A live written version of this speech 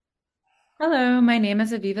Hello, my name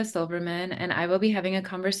is Aviva Silverman, and I will be having a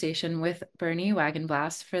conversation with Bernie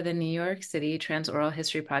Wagenblast for the New York City Trans-Oral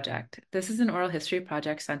History Project. This is an oral history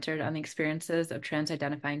project centered on the experiences of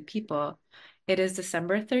trans-identifying people. It is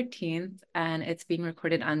December 13th, and it's being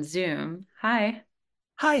recorded on Zoom. Hi,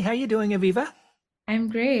 Hi, how you doing, Aviva? I'm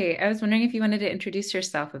great. I was wondering if you wanted to introduce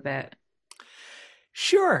yourself a bit.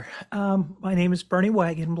 Sure. My name is Bernie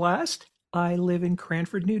Wagenblast. I live in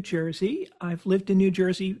Cranford, New Jersey. I've lived in New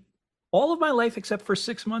Jersey all of my life except for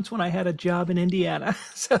 6 months when I had a job in Indiana.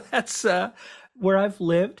 So that's where I've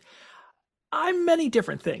lived. I'm many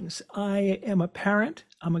different things. I am a parent,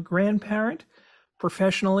 I'm a grandparent.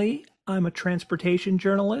 Professionally, I'm a transportation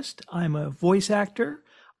journalist, I'm a voice actor.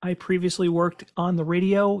 I previously worked on the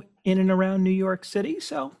radio in and around New York City.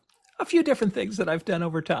 So a few different things that I've done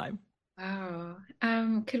over time. Wow.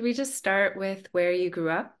 Could we just start with where you grew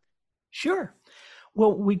up? Sure.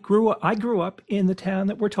 Well, I grew up in the town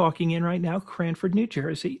that we're talking in right now, Cranford, New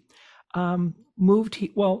Jersey.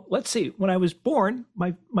 Well, let's see. When I was born,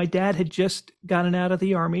 my dad had just gotten out of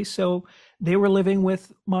the army, so they were living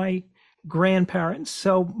with my grandparents.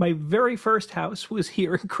 So my very first house was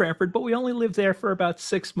here in Cranford, but we only lived there for about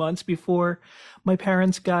 6 months before my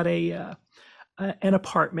parents got an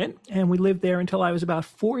apartment, and we lived there until I was about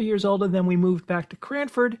 4 years old, and then we moved back to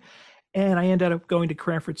Cranford, and I ended up going to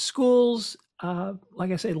Cranford schools.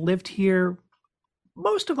 Like I say, lived here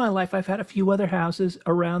most of my life. I've had a few other houses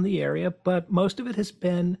around the area, but most of it has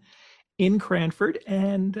been in Cranford,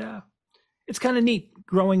 and it's kind of neat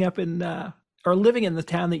growing up in or living in the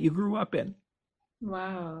town that you grew up in.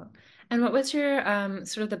 Wow. And what was your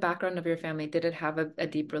sort of the background of your family? Did it have a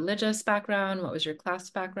deep religious background? What was your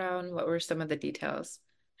class background? What were some of the details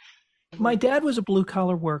of My life? dad was a blue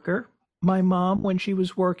collar worker. My mom, when she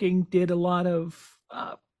was working, did a lot of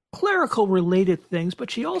clerical related things,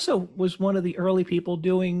 but she also was one of the early people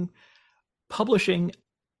doing publishing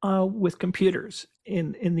with computers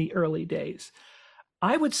in the early days.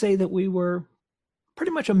 I would say that we were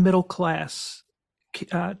pretty much a middle class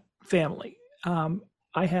uh, family.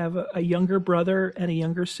 I have a younger brother and a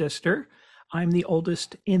younger sister. I'm the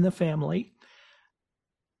oldest in the family.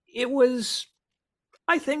 It was,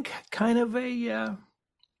 I think, kind of a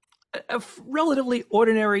relatively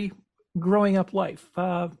ordinary growing up life.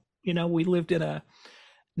 We lived in a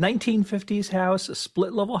 1950s house, a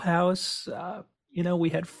split level house. We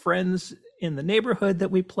had friends in the neighborhood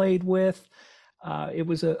that we played with. It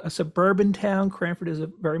was a suburban town. Cranford is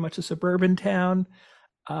very much a suburban town.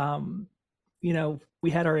 Um,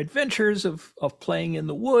 we had our adventures of playing in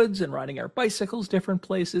the woods and riding our bicycles different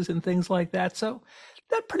places and things like that. So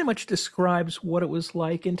that pretty much describes what it was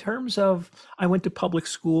like in terms of I went to public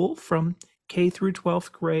school from K through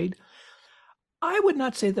 12th grade. I would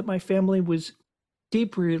not say that my family was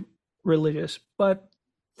deeply religious, but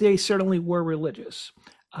they certainly were religious.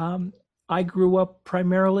 Um, I grew up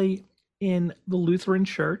primarily in the Lutheran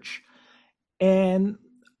Church and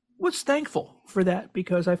was thankful for that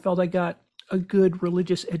because I felt I got a good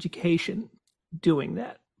religious education doing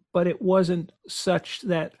that. But it wasn't such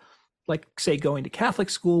that, like, say, going to Catholic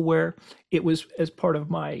school, where it was as part of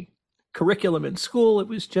my curriculum in school. It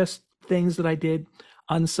was just things that I did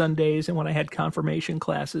on Sundays and when I had confirmation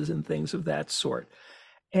classes and things of that sort.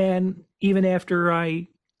 And even after I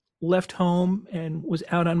left home and was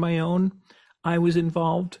out on my own, I was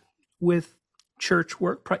involved with church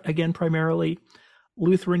work, again, primarily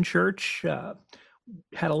Lutheran church.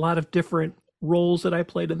 Had a lot of different roles that I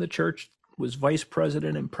played in the church. Was vice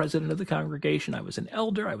president and president of the congregation. I was an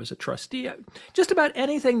elder. I was a trustee. Just about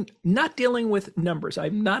anything not dealing with numbers.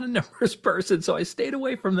 I'm not a numbers person, so I stayed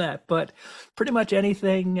away from that. But pretty much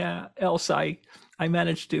anything else, I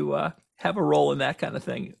managed to have a role in that kind of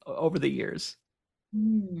thing over the years.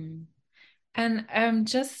 Hmm. And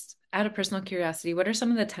just out of personal curiosity, what are some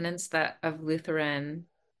of the tenets that of Lutheran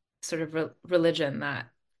sort of religion that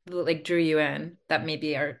like drew you in that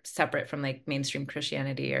maybe are separate from like mainstream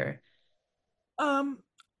Christianity or Um,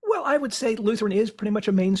 well, I would say Lutheran is pretty much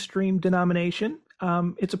a mainstream denomination.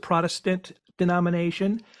 It's a Protestant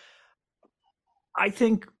denomination. I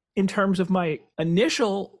think in terms of my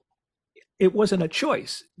initial, it wasn't a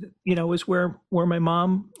choice. It was where my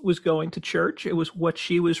mom was going to church. It was what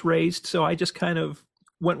she was raised. So I just kind of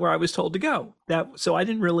went where I was told to go. So I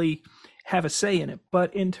didn't really have a say in it.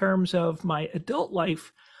 But in terms of my adult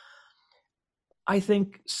life, I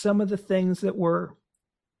think some of the things that were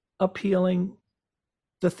appealing,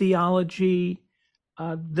 the theology,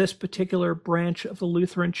 this particular branch of the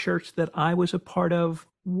Lutheran Church that I was a part of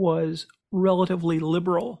was relatively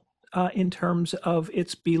liberal in terms of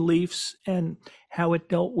its beliefs and how it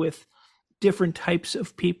dealt with different types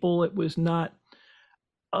of people. It was not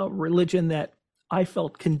a religion that I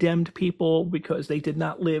felt condemned people because they did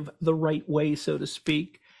not live the right way, so to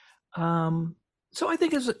speak. Um, so I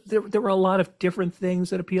think there were a lot of different things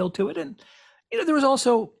that appealed to it, and there was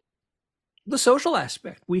also the social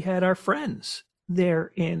aspect. We had our friends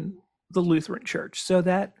there in the Lutheran Church, so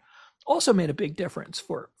that also made a big difference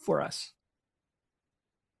for us.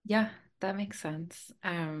 Yeah, that makes sense.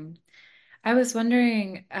 I was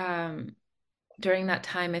wondering during that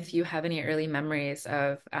time if you have any early memories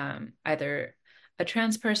of either a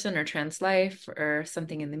trans person or trans life or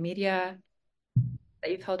something in the media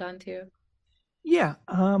that you've held on to. Yeah,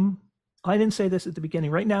 I didn't say this at the beginning.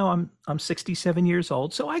 Right now, I'm 67 years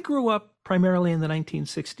old, so I grew up primarily in the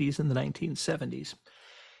 1960s and the 1970s.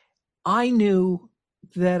 I knew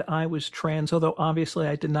that I was trans, although obviously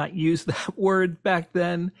I did not use that word back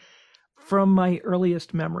then from my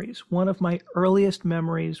earliest memories. One of my earliest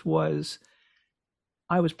memories was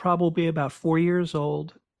I was probably about 4 years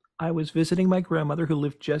old. I was visiting my grandmother who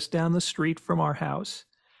lived just down the street from our house.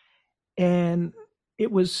 And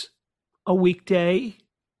it was a weekday.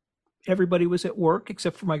 Everybody was at work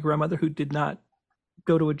except for my grandmother, who did not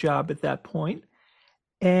go to a job at that point.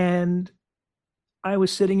 And I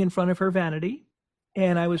was sitting in front of her vanity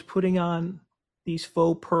and I was putting on these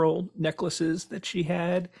faux pearl necklaces that she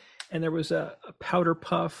had. And there was a powder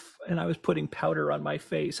puff, and I was putting powder on my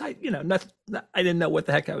face. I didn't know what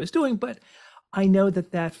the heck I was doing, but I know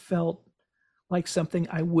that that felt like something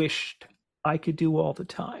I wished I could do all the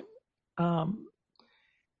time. Um,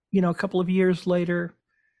 a couple of years later,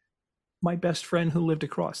 my best friend who lived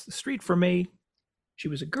across the street from me, she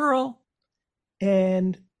was a girl,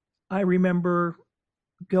 and I remember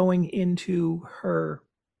going into her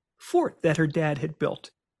fort that her dad had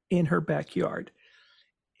built in her backyard.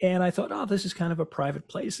 And I thought, oh, this is kind of a private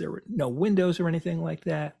place. There were no windows or anything like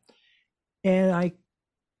that. And I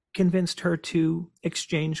convinced her to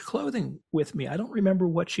exchange clothing with me. I don't remember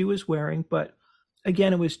what she was wearing, but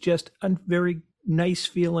again, it was just a very nice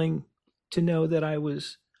feeling to know that I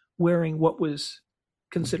was wearing what was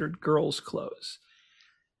considered girls' clothes.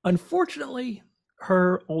 Unfortunately,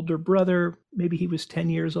 her older brother, maybe he was 10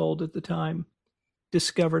 years old at the time,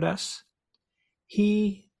 discovered us.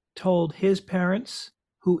 He told his parents,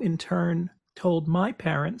 who in turn told my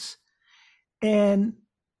parents. And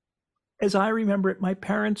as I remember it, my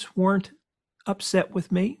parents weren't upset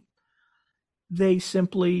with me. They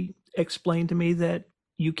simply explained to me that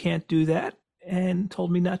you can't do that and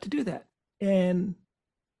told me not to do that. And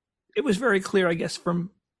it was very clear, I guess,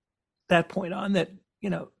 from that point on that,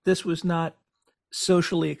 this was not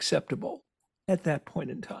socially acceptable at that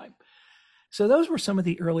point in time. So those were some of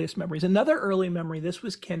the earliest memories. Another early memory, this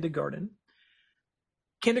was kindergarten.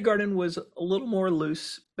 Kindergarten was a little more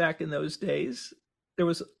loose back in those days. There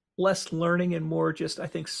was less learning and more just, I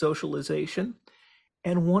think, socialization.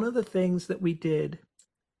 And one of the things that we did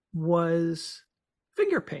was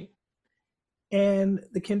finger paint. And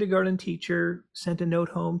the kindergarten teacher sent a note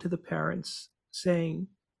home to the parents saying,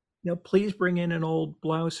 please bring in an old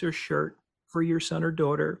blouse or shirt for your son or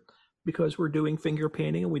daughter because we're doing finger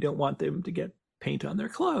painting and we don't want them to get paint on their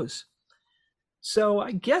clothes. So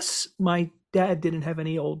I guess my dad didn't have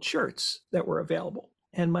any old shirts that were available.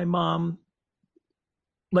 And my mom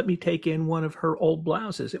let me take in one of her old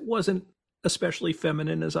blouses. It wasn't especially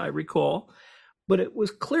feminine, as I recall, but it was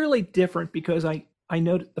clearly different because I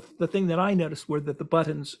noticed the thing that I noticed were that the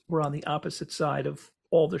buttons were on the opposite side of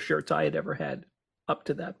all the shirts I had ever had up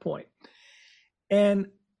to that point. And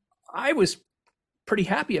I was pretty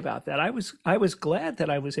happy about that. I was glad that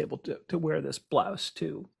I was able to wear this blouse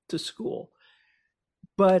to school.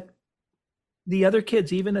 But the other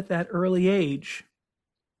kids, even at that early age,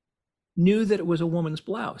 knew that it was a woman's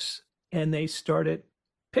blouse and they started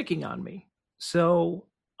picking on me. So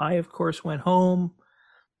I, of course, went home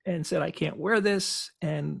and said, I can't wear this,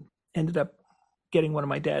 and ended up getting one of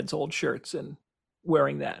my dad's old shirts and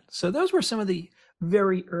wearing that. So those were some of the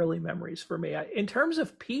very early memories for me. In terms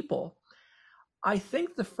of people, I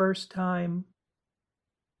think the first time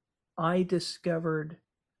I discovered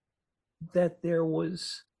that there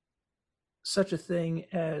was such a thing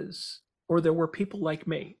as, or there were people like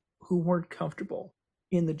me who weren't comfortable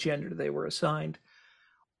in the gender they were assigned,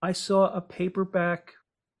 I saw a paperback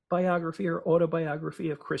biography or autobiography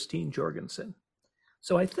of Christine Jorgensen.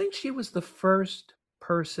 So I think she was the first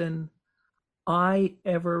person I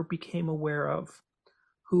ever became aware of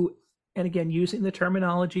who, and again, using the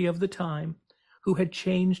terminology of the time, who had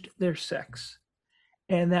changed their sex.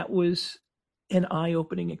 And that was an eye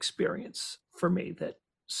opening experience for me that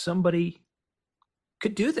somebody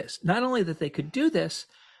could do this. Not only that they could do this,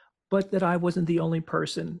 but that I wasn't the only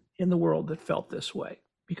person in the world that felt this way.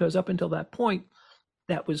 Because up until that point,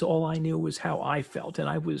 that was all I knew was how I felt. And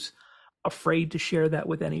I was afraid to share that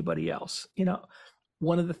with anybody else.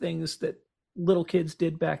 One of the things that little kids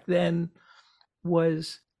did back then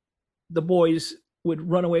was the boys would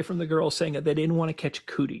run away from the girls saying that they didn't want to catch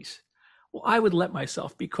cooties. Well, I would let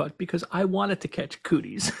myself be caught because I wanted to catch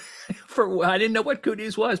cooties. I didn't know what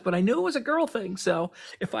cooties was, but I knew it was a girl thing. So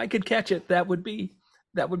if I could catch it, that would be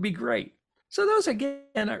great. So those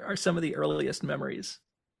again are some of the earliest memories.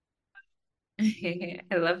 I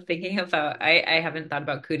love thinking about I haven't thought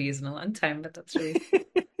about cooties in a long time, but that's really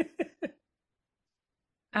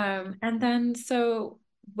and then so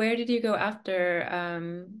where did you go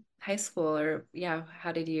after high school or yeah,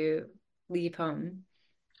 how did you leave home?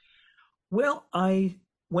 Well, I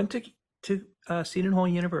went to Seton Hall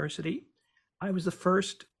University. I was the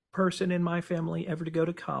first person in my family ever to go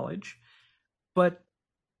to college, but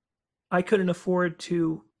I couldn't afford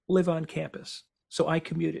to live on campus, so I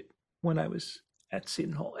commuted when I was at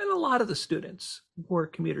Seton Hall. And a lot of the students were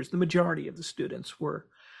commuters. The majority of the students were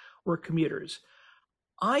commuters.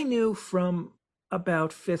 I knew from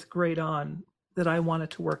about fifth grade on that I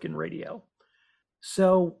wanted to work in radio.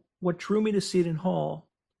 So what drew me to Seton Hall,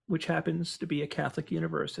 which happens to be a Catholic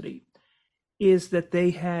university, is that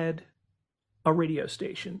they had a radio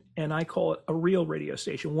station, and I call it a real radio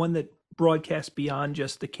station, one that broadcasts beyond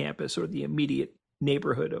just the campus or the immediate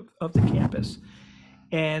neighborhood of the campus.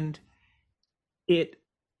 And it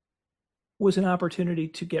was an opportunity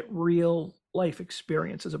to get real life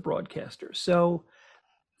experience as a broadcaster. So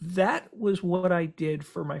that was what I did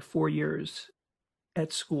for my 4 years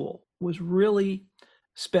at school, was really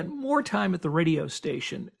spent more time at the radio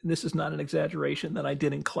station, and this is not an exaggeration, than I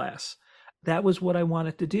did in class. That was what I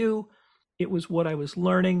wanted to do. It was what I was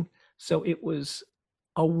learning. So it was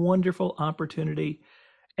a wonderful opportunity.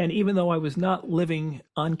 And even though I was not living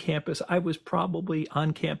on campus, I was probably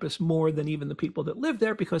on campus more than even the people that lived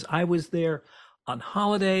there because I was there on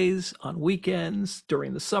holidays, on weekends,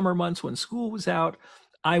 during the summer months when school was out.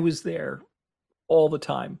 I was there all the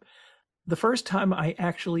time. The first time I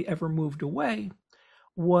actually ever moved away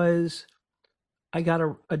was I got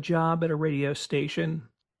a job at a radio station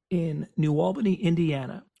in New Albany,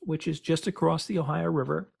 Indiana, which is just across the Ohio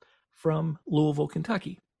River from Louisville,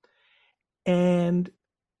 Kentucky. And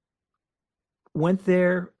went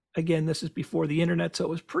there. Again, this is before the internet, so it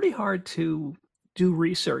was pretty hard to do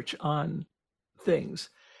research on things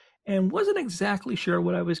and wasn't exactly sure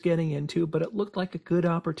what I was getting into, but it looked like a good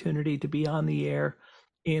opportunity to be on the air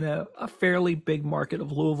in a fairly big market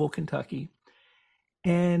of Louisville, Kentucky.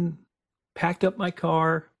 And packed up my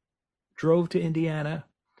car, drove to Indiana,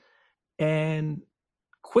 and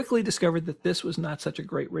quickly discovered that this was not such a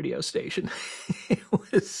great radio station. It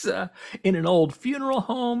was in an old funeral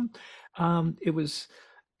home. It was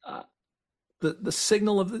uh, the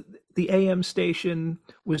signal of the AM station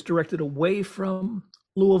was directed away from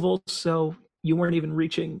Louisville, so you weren't even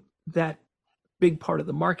reaching that big part of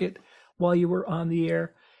the market while you were on the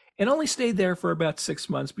air, and only stayed there for about 6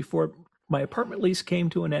 months before my apartment lease came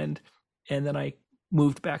to an end, and then I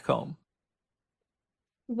moved back home.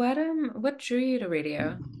 What drew you to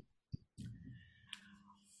radio?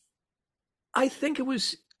 I think it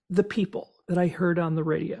was the people that I heard on the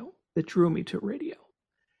radio that drew me to radio.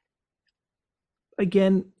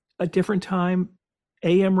 Again, a different time,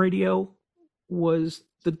 AM radio was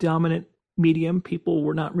the dominant medium. People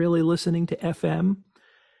were not really listening to FM.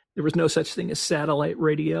 There was no such thing as satellite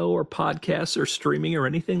radio or podcasts or streaming or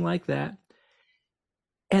anything like that.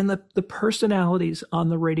 And the personalities on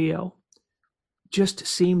the radio just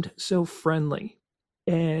seemed so friendly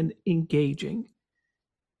and engaging.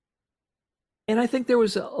 And I think there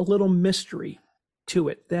was a little mystery to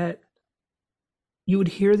it that you would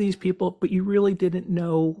hear these people, but you really didn't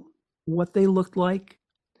know what they looked like.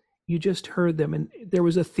 You just heard them, and there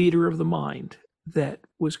was a theater of the mind that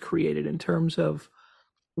was created in terms of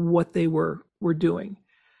what they were doing.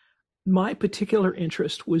 My particular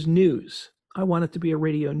interest was news. I wanted to be a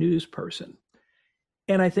radio news person.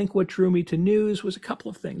 And I think what drew me to news was a couple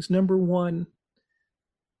of things. Number one,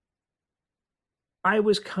 I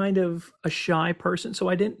was kind of a shy person, so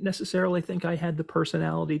I didn't necessarily think I had the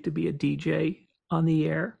personality to be a DJ on the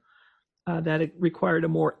air. That it required a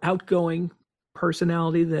more outgoing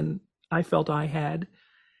personality than I felt I had.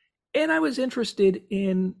 And I was interested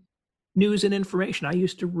in news and information. I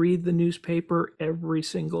used to read the newspaper every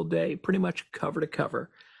single day, pretty much cover to cover.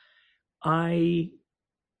 I,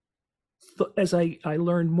 as I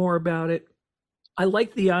learned more about it, I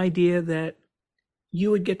liked the idea that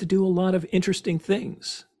you would get to do a lot of interesting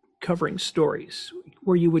things covering stories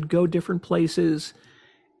where you would go different places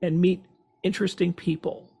and meet interesting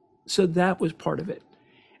people. So that was part of it.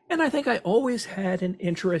 And I think I always had an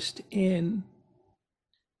interest in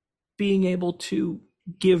being able to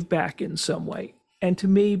give back in some way. And to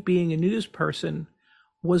me, being a news person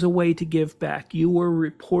was a way to give back. You were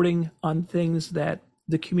reporting on things that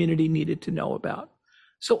the community needed to know about.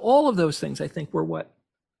 So all of those things, I think, were what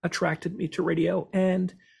attracted me to radio.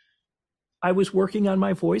 And I was working on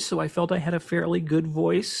my voice, so I felt I had a fairly good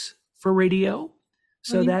voice for radio. When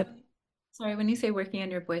So you, that, sorry, when you say working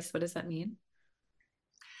on your voice, what does that mean?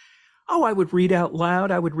 oh, I would read out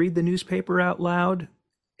loud. I would read the newspaper out loud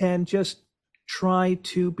and just try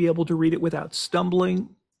to be able to read it without stumbling,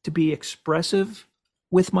 to be expressive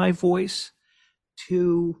with my voice,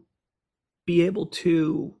 to be able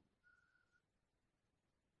to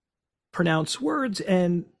pronounce words,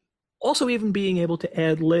 and also even being able to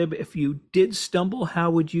ad lib. If you did stumble,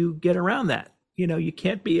 how would you get around that? You know, you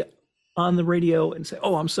can't be on the radio and say,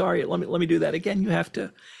 "Oh, I'm sorry, let me do that again." You have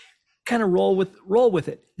to kind of roll with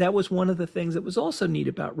it. That was one of the things that was also neat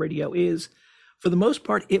about radio is, for the most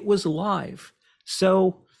part, it was live.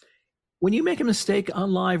 So when you make a mistake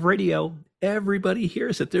on live radio, everybody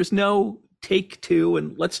hears it. There's no take two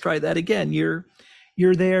and let's try that again. You're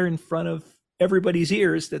there in front of everybody's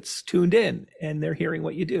ears that's tuned in and they're hearing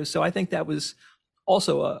what you do. So I think that was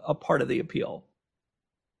also a part of the appeal.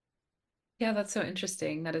 Yeah, that's so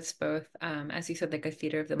interesting that it's both, as you said, like a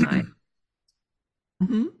theater of the mind.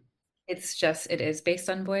 Mm-hmm, It's just it is based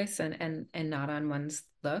on voice and not on one's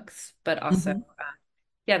looks, but also, mm-hmm,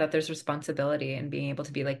 yeah, that there's responsibility in being able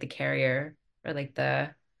to be like the carrier or like the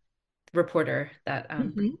reporter that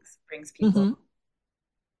mm-hmm, brings people mm-hmm.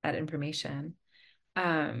 that information.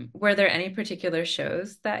 Were there any particular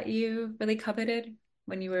shows that you really coveted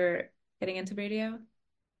when you were getting into radio?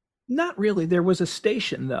 Not really. There was a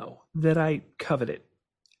station though that I coveted.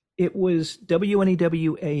 It was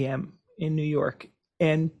WNEW AM in New York.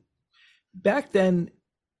 And back then,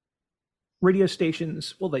 radio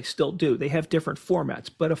stations, well, they still do. They have different formats,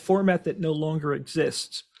 but a format that no longer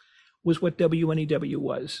exists was what WNEW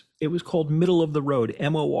was. It was called Middle of the Road,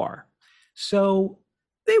 MOR. So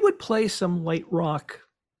they would play some light rock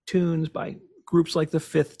tunes by groups like the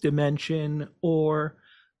Fifth Dimension or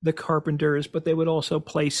the Carpenters, but they would also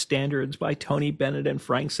play standards by Tony Bennett and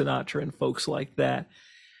Frank Sinatra and folks like that.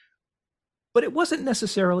 But it wasn't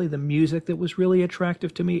necessarily the music that was really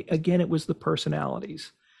attractive to me. Again, it was the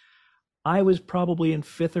personalities. I was probably in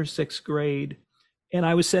fifth or sixth grade, and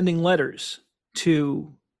I was sending letters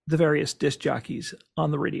to the various disc jockeys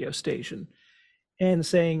on the radio station and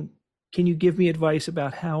saying, "Can you give me advice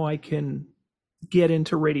about how I can get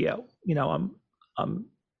into radio? You know, I'm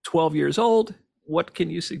 12 years old. What can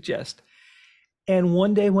you suggest?" And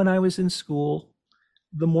one day when I was in school,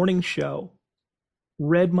 the morning show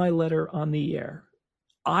read my letter on the air.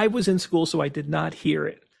 I was in school, so I did not hear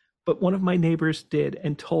it, but one of my neighbors did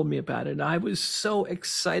and told me about it. And I was so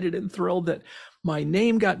excited and thrilled that my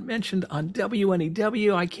name got mentioned on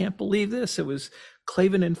WNEW. I can't believe this. It was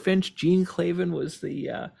Clavin and Finch. Gene Clavin was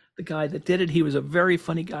the guy that did it. He was a very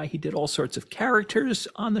funny guy. He did all sorts of characters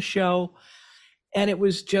on the show, and it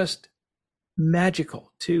was just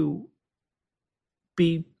magical to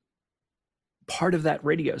be part of that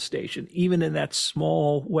radio station, even in that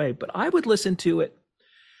small way. But I would listen to it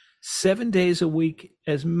 7 days a week,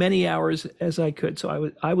 as many hours as I could.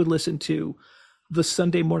 So I would listen to the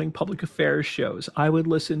Sunday morning public affairs shows. I would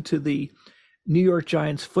listen to the New York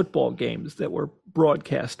Giants football games that were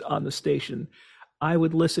broadcast on the station. I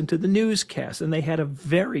would listen to the newscast, and they had a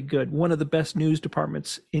very good, one of the best news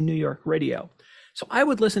departments in New York radio. So I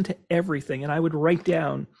would listen to everything, and I would write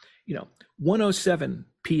down, 107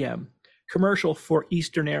 p.m. commercial for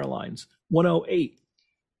Eastern Airlines, 108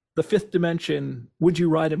 the Fifth Dimension, Would You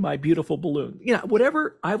Ride in My Beautiful Balloon?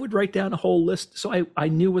 Whatever. I would write down a whole list so I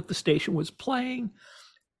knew what the station was playing.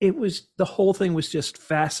 The whole thing was just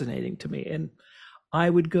fascinating to me. And I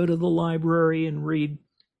would go to the library and read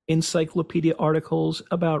encyclopedia articles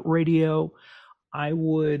about radio. I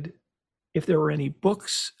would, if there were any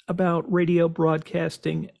books about radio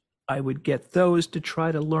broadcasting, I would get those to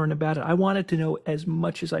try to learn about it. I wanted to know as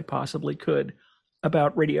much as I possibly could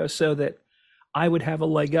about radio so that I would have a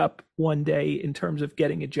leg up one day in terms of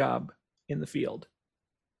getting a job in the field.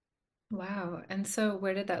 Wow. And so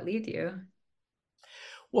where did that lead you?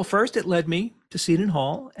 Well, first it led me to Seton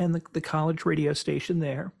Hall and the college radio station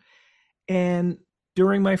there. And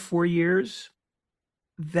during my 4 years,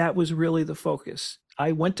 that was really the focus.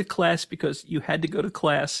 I went to class because you had to go to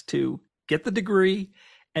class to get the degree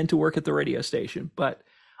and to work at the radio station. But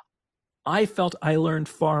I felt I learned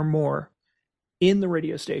far more in the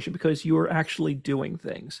radio station because you were actually doing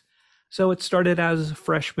things. So it started out as a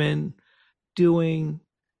freshman doing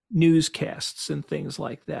newscasts and things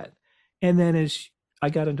like that. And then as I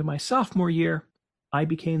got into my sophomore year, I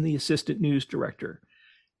became the assistant news director.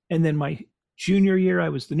 And then my junior year, I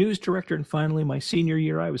was the news director. And finally, my senior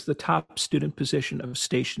year, I was the top student position of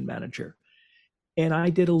station manager. And I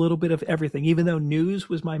did a little bit of everything. Even though news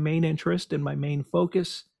was my main interest and my main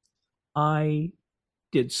focus, I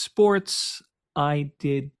did sports, I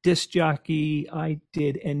did disc jockey, I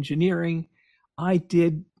did engineering, I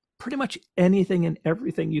did pretty much anything and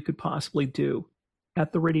everything you could possibly do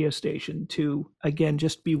at the radio station to, again,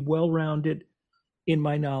 just be well rounded in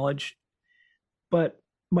my knowledge. But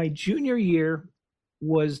my junior year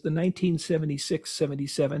was the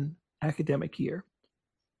 1976-77 academic year.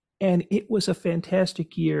 And it was a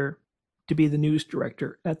fantastic year to be the news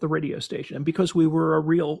director at the radio station. And because we were a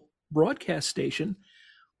real broadcast station,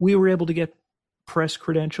 we were able to get press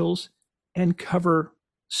credentials and cover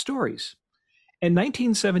stories. In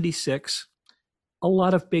 1976, a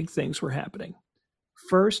lot of big things were happening.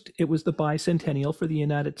 First, it was the bicentennial for the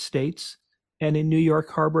United States. And in New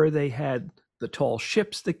York Harbor, they had the tall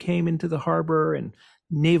ships that came into the harbor and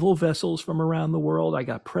naval vessels from around the world. I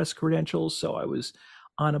got press credentials, so I was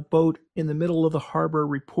on a boat in the middle of the harbor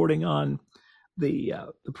reporting on the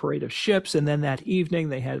parade of ships. And then that evening,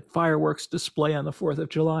 they had fireworks display on the 4th of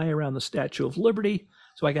July around the Statue of Liberty.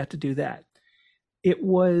 So I got to do that. It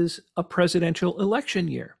was a presidential election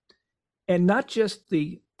year, and not just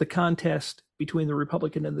the contest between the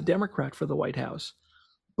Republican and the Democrat for the White House,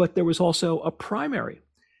 but there was also a primary.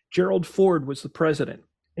 Gerald Ford was the president.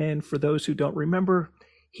 And for those who don't remember,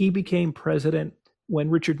 he became president when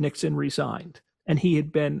Richard Nixon resigned, and he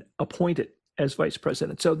had been appointed as vice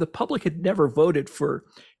president. So the public had never voted for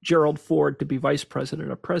Gerald Ford to be vice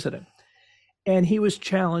president or president. And he was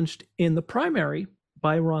challenged in the primary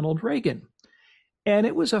by Ronald Reagan. And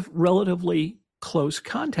it was a relatively close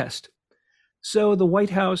contest. So the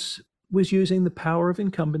White House was using the power of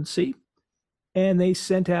incumbency, and they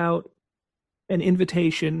sent out an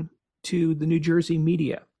invitation to the New Jersey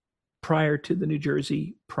media prior to the New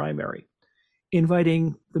Jersey primary,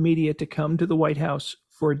 inviting the media to come to the White House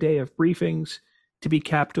for a day of briefings to be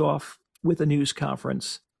capped off with a news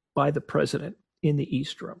conference by the president in the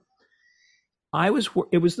East Room.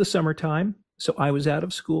 It was the summertime, so I was out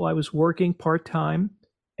of school. I was working part-time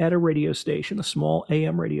at a radio station, a small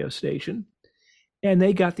AM radio station, and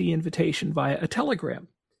they got the invitation via a telegram.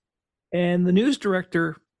 And the news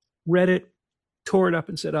director read it, tore it up,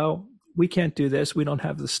 and said, "Oh, we can't do this. We don't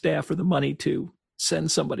have the staff or the money to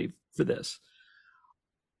send somebody for this."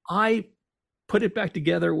 I put it back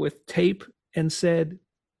together with tape and said,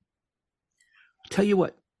 "Tell you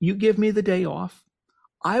what, you give me the day off.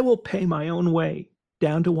 I will pay my own way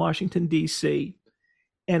down to Washington, D.C.,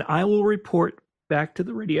 and I will report back to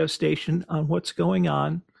the radio station on what's going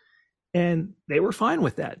on." And they were fine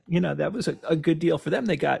with that. That was a good deal for them.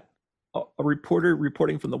 They got a reporter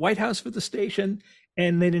reporting from the White House for the station,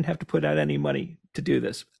 and they didn't have to put out any money to do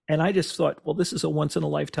this. And I just thought, well, this is a once in a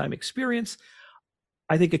lifetime experience.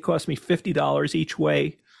 I think it cost me $50 each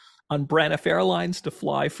way on Braniff Airlines to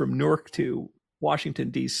fly from Newark to Washington,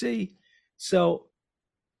 D.C. So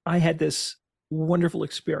I had this wonderful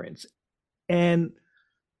experience. And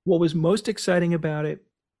what was most exciting about it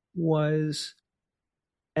was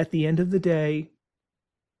at the end of the day,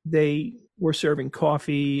 they were serving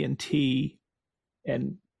coffee and tea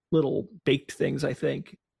and little baked things, I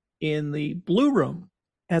think, in the Blue Room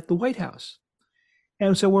at the White House.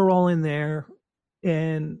 And so we're all in there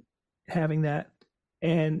and having that.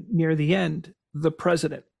 And near the end, the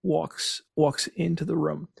president walks into the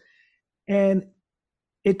room. And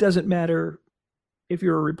it doesn't matter if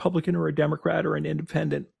you're a Republican or a Democrat or an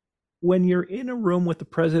independent. When you're in a room with the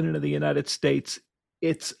president of the United States,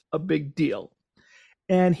 it's a big deal.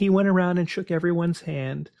 And he went around and shook everyone's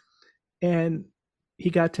hand. And he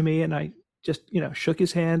got to me, and I just, shook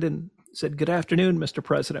his hand and said, "Good afternoon, Mr.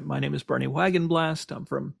 President. My name is Bernie Wagenblast. I'm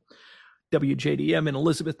from WJDM in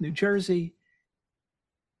Elizabeth, New Jersey."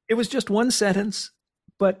 It was just one sentence,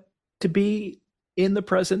 but to be in the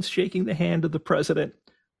presence, shaking the hand of the president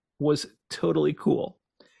was totally cool.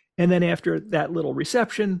 And then after that little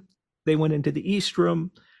reception, they went into the East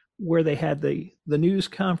Room where they had the news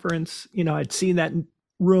conference. I'd seen that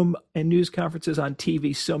room and news conferences on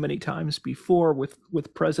TV so many times before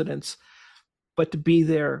with presidents, but to be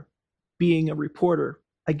there, being a reporter,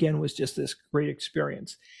 again, was just this great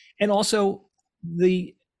experience. And also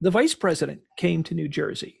the vice president came to New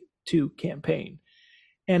Jersey to campaign,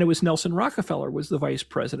 and it was Nelson Rockefeller was the vice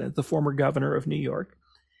president, the former governor of New York.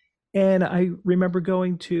 And I remember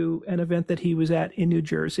going to an event that he was at in New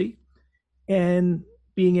Jersey and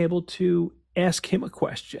being able to ask him a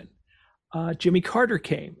question. Jimmy Carter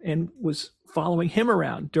came and was following him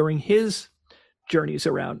around during his journeys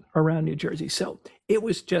around New Jersey. So it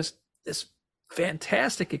was just this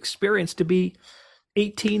fantastic experience to be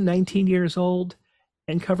 18, 19 years old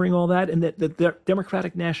and covering all that. And that the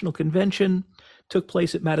Democratic National Convention took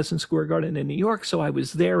place at Madison Square Garden in New York. So I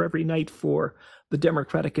was there every night for the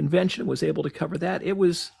Democratic Convention, was able to cover that. It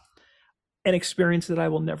was an experience that I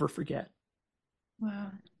will never forget.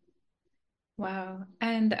 Wow. Wow.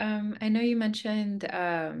 And I know you mentioned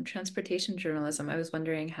transportation journalism. I was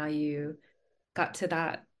wondering how you got to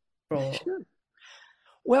that role. Sure.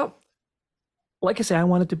 Well, like I say, I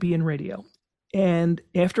wanted to be in radio. And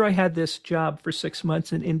after I had this job for 6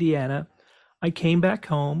 months in Indiana, I came back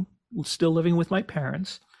home, still living with my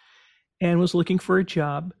parents, and was looking for a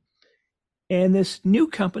job. And this new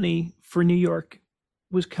company for New York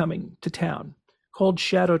was coming to town called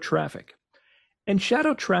Shadow Traffic. And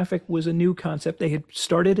Shadow Traffic was a new concept. They had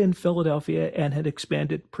started in Philadelphia and had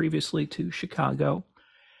expanded previously to Chicago.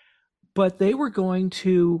 But they were going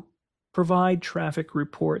to provide traffic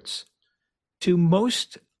reports to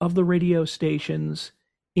most of the radio stations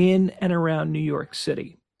in and around New York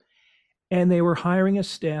City. And they were hiring a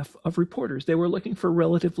staff of reporters. They were looking for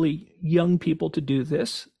relatively young people to do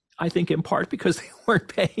this, I think in part because they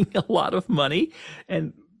weren't paying a lot of money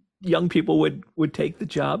and young people would take the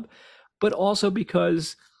job, but also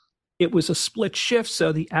because it was a split shift.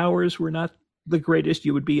 So the hours were not the greatest.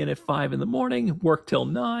 You would be in at 5 in the morning, work till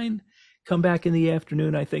 9, come back in the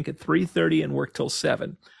afternoon, I think at 3:30 and work till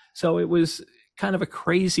 7. So it was kind of a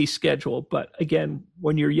crazy schedule. But again,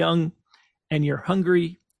 when you're young and you're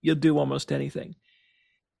hungry, you'll do almost anything.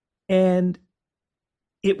 And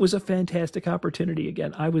it was a fantastic opportunity.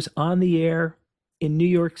 Again, I was on the air in New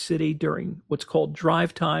York City during what's called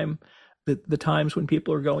drive time, the times when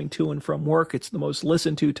people are going to and from work. It's the most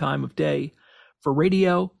listened to time of day for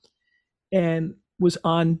radio, and was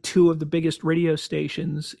on two of the biggest radio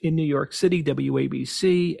stations in New York City,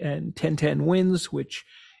 WABC and 1010 Wins, which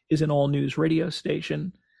is an all news radio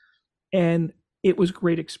station. And it was a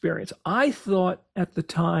great experience. I thought at the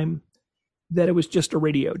time that it was just a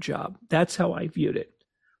radio job. That's how I viewed it.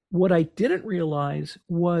 What I didn't realize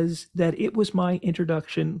was that it was my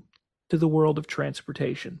introduction to the world of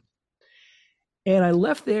transportation. And I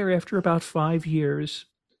left there after about 5 years.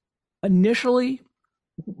 Initially,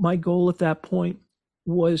 my goal at that point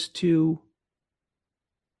was to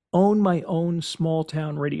own my own small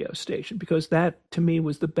town radio station, because that to me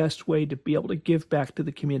was the best way to be able to give back to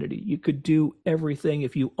the community. You could do everything.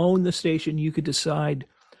 If you own the station, you could decide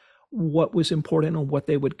what was important and what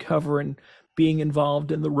they would cover, and being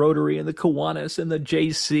involved in the Rotary and the Kiwanis and the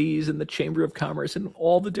JCs and the Chamber of Commerce and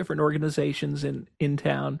all the different organizations in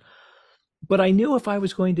town. But I knew if I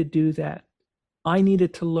was going to do that, I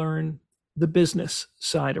needed to learn the business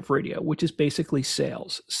side of radio, which is basically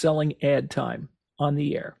sales, selling ad time on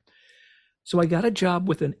the air. So I got a job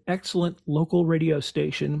with an excellent local radio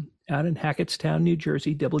station out in Hackettstown, New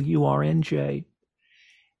Jersey, WRNJ,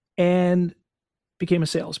 and became a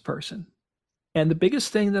salesperson. And the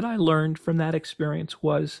biggest thing that I learned from that experience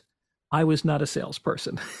was I was not a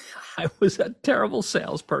salesperson. I was a terrible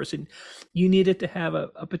salesperson. You needed to have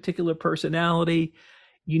a particular personality.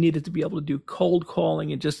 You needed to be able to do cold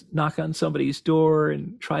calling and just knock on somebody's door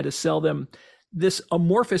and try to sell them this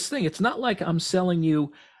amorphous thing. It's not like I'm selling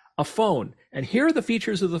you a phone and here are the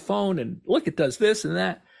features of the phone and look, it does this and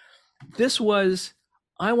that. This was,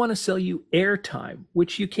 I want to sell you airtime,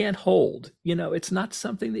 which you can't hold. You know, it's not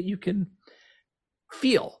something that you can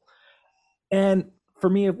feel. And for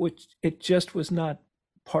me, it just was not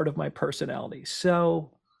part of my personality.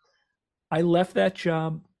 So I left that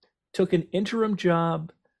job, took an interim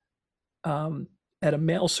job at a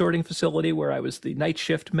mail sorting facility where I was the night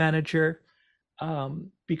shift manager,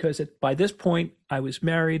 because by this point I was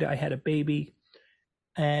married, I had a baby,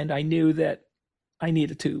 and I knew that I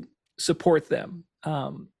needed to support them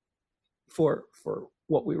for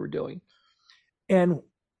what we were doing. And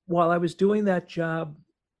while I was doing that job,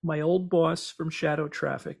 my old boss from Shadow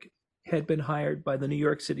Traffic had been hired by the New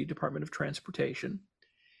York City Department of Transportation.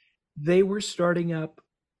 They were starting up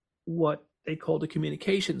what they called a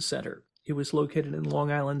communications center. It was located in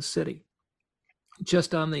Long Island City,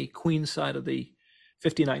 just on the Queens side of the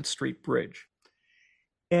 59th Street Bridge.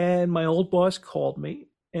 And my old boss called me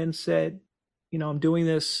and said, you know, I'm doing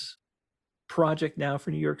this project now for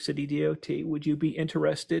New York City DOT. Would you be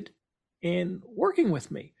interested in working with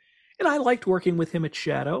me? And I liked working with him at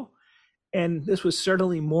Shadow. And this was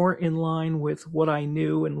certainly more in line with what I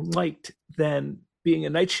knew and liked than being a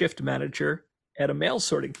night shift manager at a mail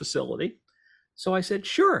sorting facility. So I said,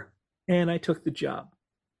 sure. And I took the job.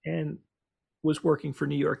 And was working for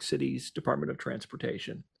New York City's Department of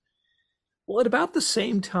Transportation. Well, at about the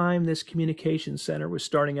same time this communications center was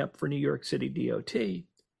starting up for New York City DOT,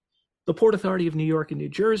 the Port Authority of New York and New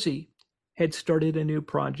Jersey had started a new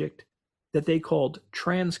project that they called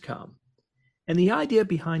Transcom. And the idea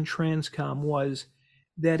behind Transcom was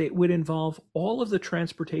that it would involve all of the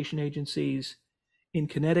transportation agencies in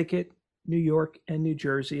Connecticut, New York, and New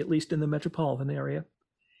Jersey, at least in the metropolitan area,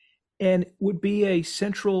 and would be a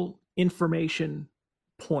central information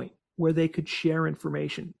point where they could share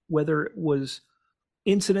information, whether it was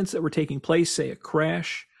incidents that were taking place, say a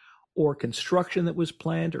crash, or construction that was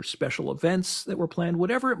planned, or special events that were planned,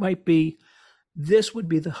 whatever it might be. This would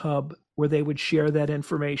be the hub where they would share that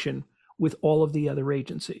information with all of the other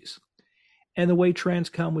agencies. And the way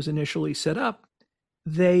Transcom was initially set up,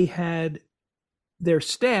 they had their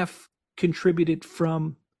staff contributed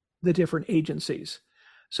from the different agencies.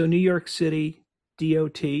 So New York City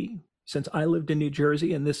DOT, since I lived in New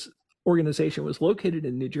Jersey and this organization was located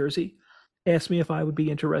in New Jersey, asked me if I would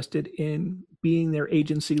be interested in being their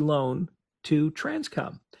agency loan to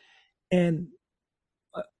Transcom. And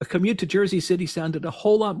a commute to Jersey City sounded a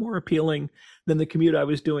whole lot more appealing than the commute I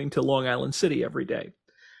was doing to Long Island City every day.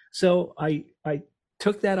 So I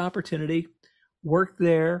took that opportunity, worked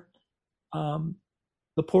there.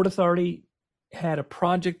 The Port Authority had another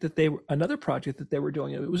project that they were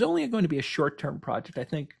doing. It was only going to be a short-term project, I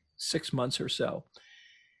think 6 months or so.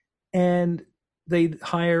 And they'd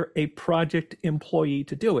hire a project employee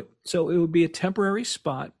to do it. So it would be a temporary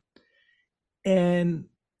spot. And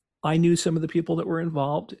I knew some of the people that were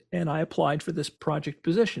involved, and I applied for this project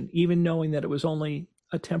position, even knowing that it was only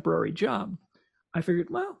a temporary job. I figured,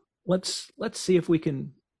 well, let's see if we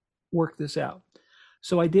can work this out.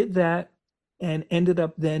 So I did that and ended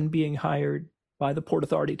up then being hired by the Port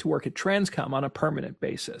Authority to work at Transcom on a permanent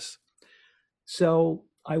basis. So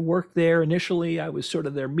I worked there. Initially, I was sort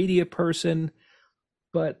of their media person,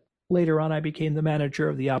 but later on, I became the manager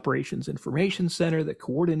of the Operations Information Center that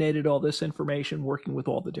coordinated all this information, working with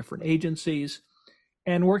all the different agencies,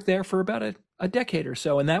 and worked there for about a decade or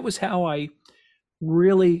so. And that was how I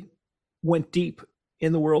really went deep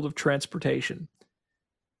in the world of transportation.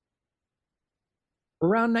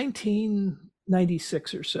 Around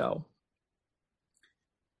 1996 or so,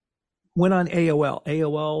 went on AOL.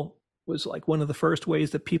 AOL was like one of the first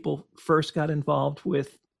ways that people first got involved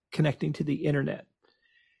with connecting to the internet.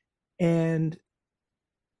 And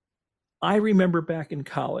I remember back in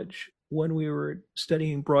college when we were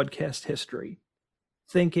studying broadcast history,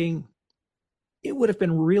 thinking it would have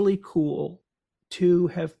been really cool to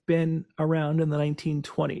have been around in the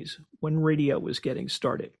 1920s when radio was getting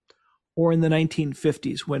started, or in the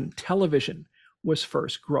 1950s when television was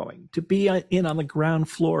first growing, to be in on the ground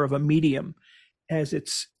floor of a medium as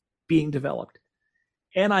it's being developed.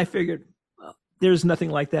 And I figured, well, there's nothing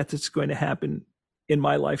like that that's going to happen in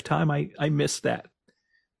my lifetime. I missed that.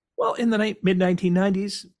 Well, in the mid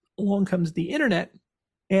 1990s, along comes the internet,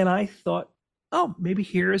 and I thought, oh, maybe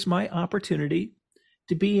here is my opportunity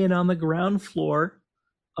to be in on the ground floor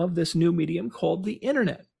of this new medium called the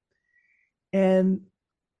internet. And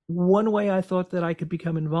one way I thought that I could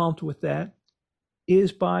become involved with that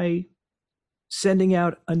is by sending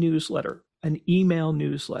out a newsletter, an email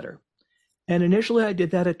newsletter. And initially I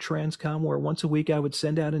did that at Transcom, where once a week I would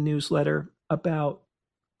send out a newsletter about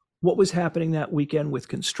what was happening that weekend with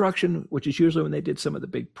construction, which is usually when they did some of the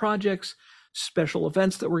big projects, special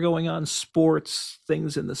events that were going on, sports,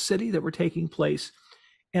 things in the city that were taking place.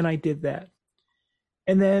 And I did that.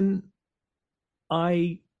 And then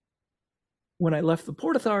when I left the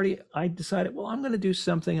Port Authority, I decided, well, I'm going to do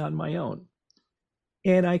something on my own.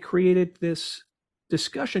 And I created this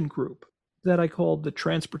discussion group that I called the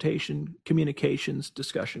Transportation Communications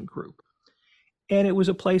Discussion Group. And it was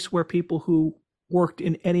a place where people who worked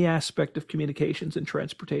in any aspect of communications and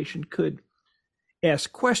transportation could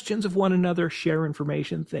ask questions of one another, share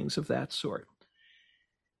information, things of that sort.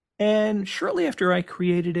 And shortly after I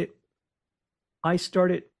created it, I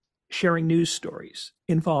started sharing news stories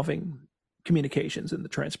involving communications in the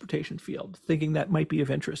transportation field, thinking that might be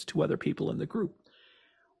of interest to other people in the group.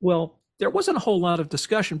 Well, there wasn't a whole lot of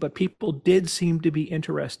discussion, but people did seem to be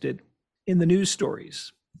interested in the news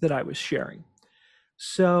stories that I was sharing.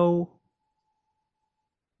 So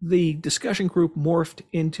the discussion group morphed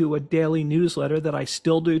into a daily newsletter that I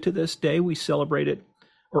still do to this day. I celebrated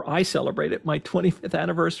my 25th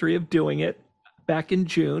anniversary of doing it back in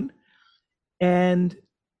June. And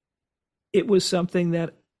it was something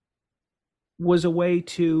that was a way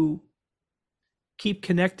to keep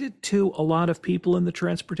connected to a lot of people in the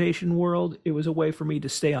transportation world. It was a way for me to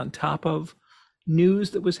stay on top of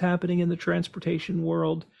news that was happening in the transportation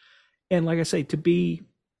world. And like I say, to be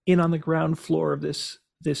in on the ground floor of this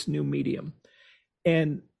new medium.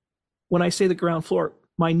 And when I say the ground floor,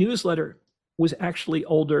 my newsletter was actually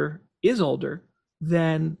is older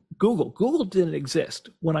than Google. Google didn't exist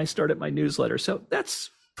when I started my newsletter. So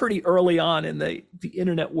that's pretty early on in the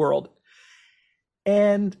internet world.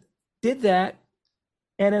 And did that.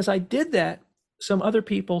 And as I did that, some other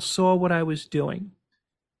people saw what I was doing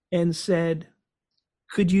and said,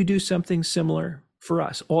 could you do something similar for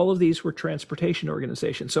us? All of these were transportation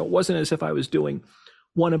organizations. So it wasn't as if I was doing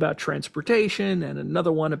one about transportation and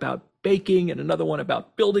another one about baking and another one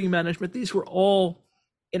about building management. These were all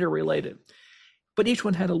interrelated, but each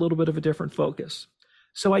one had a little bit of a different focus.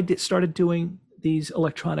 So I started doing these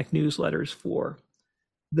electronic newsletters for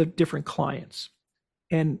the different clients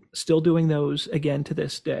and still doing those again to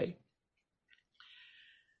this day.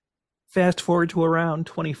 Fast forward to around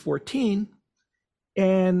 2014,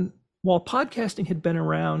 and while podcasting had been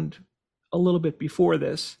around a little bit before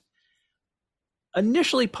this,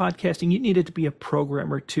 initially podcasting, you needed to be a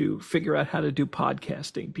programmer to figure out how to do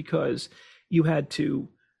podcasting because you had to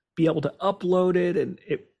be able to upload it, and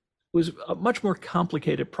it was a much more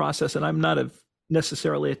complicated process. And I'm not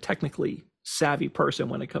necessarily a technically savvy person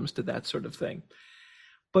when it comes to that sort of thing.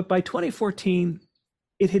 But by 2014,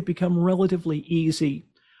 it had become relatively easy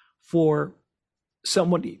for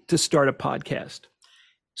somebody to start a podcast.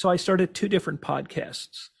 So I started two different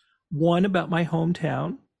podcasts, one about my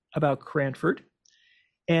hometown, about Cranford,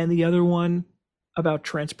 and the other one about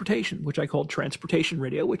transportation, which I called Transportation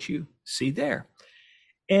Radio, which you see there.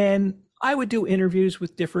 And I would do interviews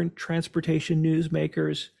with different transportation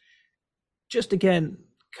newsmakers, just again,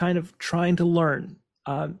 kind of trying to learn.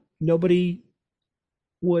 Nobody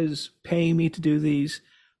was paying me to do these,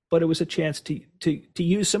 but it was a chance to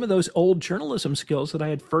use some of those old journalism skills that I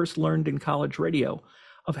had first learned in college radio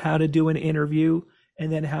of how to do an interview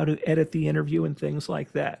and then how to edit the interview and things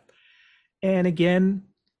like that. And again,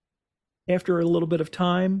 after a little bit of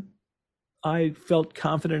time, I felt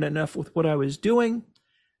confident enough with what I was doing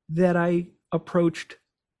that I approached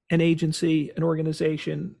an agency, an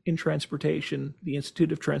organization in transportation, the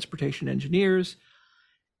Institute of Transportation Engineers.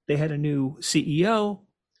 They had a new CEO.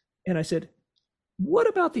 And I said, what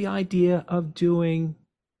about the idea of doing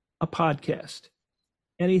a podcast?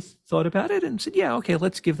 And he thought about it and said, yeah, okay,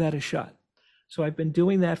 let's give that a shot. So I've been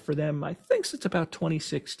doing that for them. I think it's about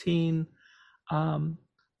 2016.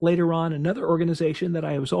 Later on, another organization that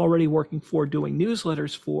I was already working for doing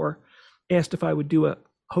newsletters for asked if I would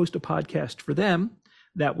host a podcast for them.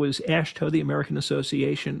 That was AASHTO, the American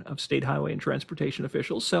Association of State Highway and Transportation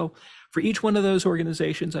Officials. So for each one of those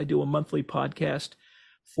organizations, I do a monthly podcast.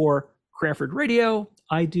 For Cranford Radio,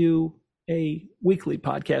 I do a weekly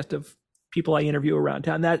podcast of people I interview around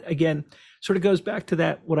town. That, again, sort of goes back to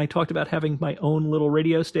that when I talked about having my own little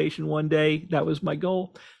radio station one day. That was my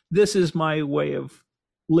goal. This is my way of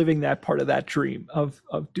living that part of that dream of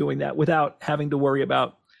doing that without having to worry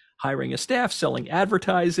about hiring a staff, selling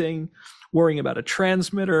advertising, worrying about a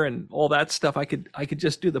transmitter and all that stuff. I could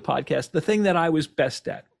just do the podcast, the thing that I was best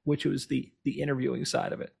at, which was the interviewing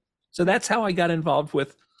side of it. So that's how I got involved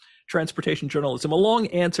with transportation journalism. A long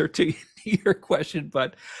answer to your question,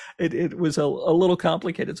 but it was a little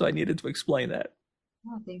complicated, so I needed to explain that.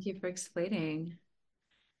 Oh, thank you for explaining.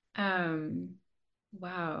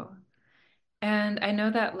 Wow. And I know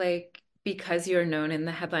that because you're known in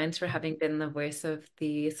the headlines for having been the voice of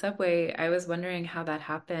the subway, I was wondering how that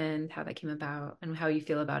happened, how that came about, and how you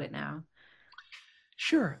feel about it now.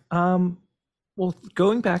 Sure. Well,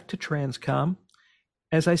 going back to Transcom,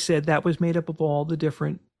 as I said, that was made up of all the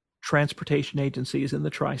different transportation agencies in the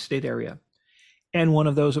tri-state area. And one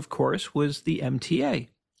of those, of course, was the MTA.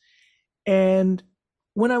 And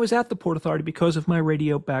when I was at the Port Authority, because of my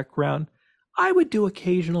radio background, I would do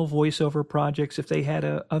occasional voiceover projects if they had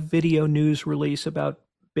a video news release about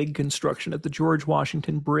big construction at the George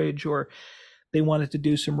Washington Bridge, or they wanted to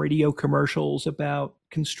do some radio commercials about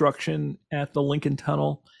construction at the Lincoln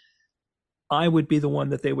Tunnel. I would be the one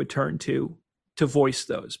that they would turn to voice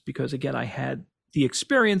those because, again, I had the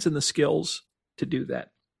experience and the skills to do that.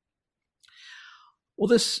 Well,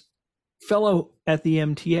 this fellow at the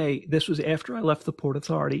MTA, this was after I left the Port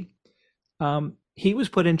Authority, he was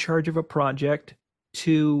put in charge of a project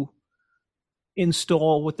to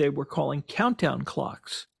install what they were calling countdown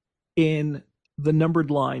clocks in the numbered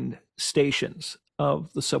line stations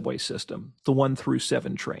of the subway system, the 1 through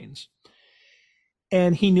 7 trains.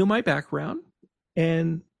 And he knew my background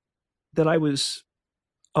and that I was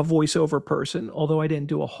a voiceover person, although I didn't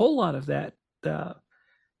do a whole lot of that.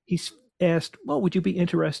 He asked, well, would you be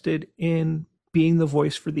interested in being the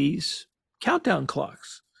voice for these countdown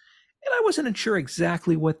clocks? And I wasn't sure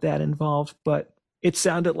exactly what that involved, but it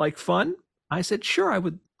sounded like fun. I said, sure, I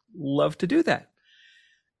would love to do that.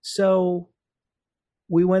 So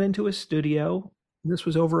we went into a studio. This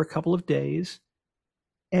was over a couple of days.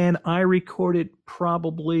 And I recorded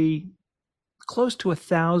probably close to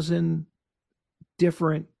 1,000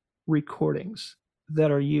 different recordings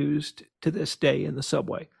that are used to this day in the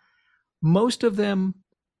subway. Most of them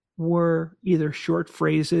were either short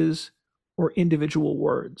phrases or individual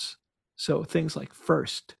words. So things like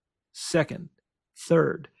first, second,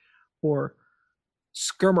 third, or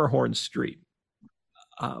Skirmerhorn Street,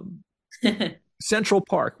 um, Central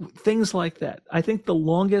Park, things like that. I think the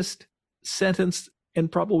longest sentence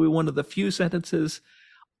and probably one of the few sentences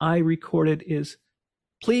I recorded is,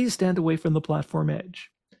 please stand away from the platform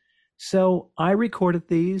edge. So I recorded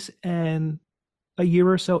these, and a year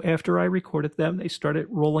or so after I recorded them, they started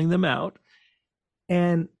rolling them out.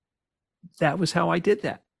 And that was how I did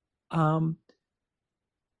that. Now,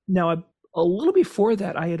 a little before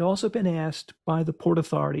that, I had also been asked by the Port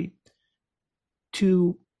Authority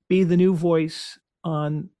to be the new voice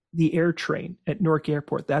on the air train at Newark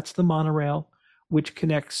Airport. That's the monorail which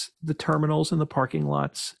connects the terminals and the parking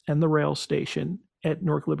lots and the rail station at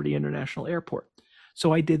Newark Liberty International Airport.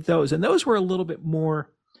 So I did those, and those were a little bit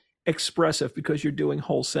more expressive because you're doing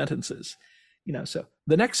whole sentences. So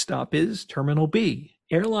the next stop is Terminal B,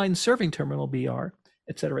 airlines serving Terminal BR,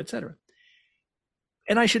 et cetera, et cetera.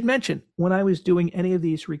 And I should mention, when I was doing any of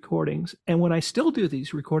these recordings, and when I still do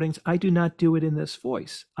these recordings, I do not do it in this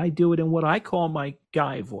voice. I do it in what I call my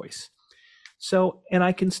guy voice. So, and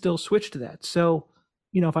I can still switch to that. So,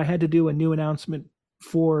 if I had to do a new announcement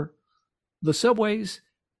for the subways,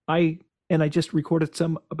 I just recorded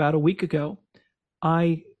some about a week ago,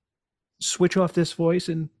 I switch off this voice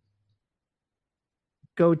and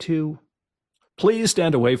go to, please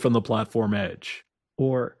stand away from the platform edge.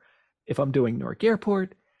 Or if I'm doing Newark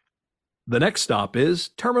Airport, the next stop is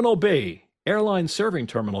Terminal B, airlines serving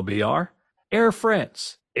Terminal BR, Air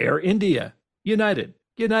France, Air India, United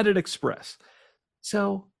Express.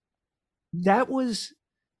 So that was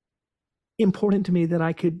important to me, that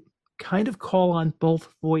I could kind of call on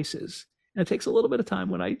both voices. And it takes a little bit of time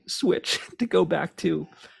when I switch to go back to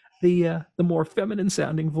the more feminine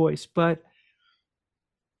sounding voice. But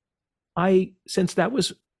since that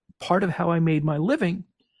was part of how I made my living,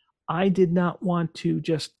 I did not want to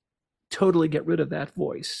just totally get rid of that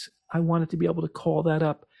voice. I wanted to be able to call that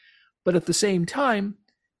up. But at the same time,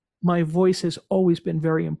 my voice has always been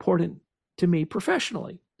very important to me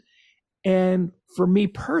professionally. And for me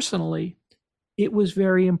personally, it was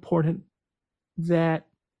very important that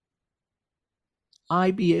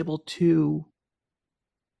I be able to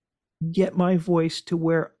get my voice to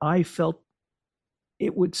where I felt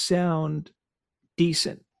it would sound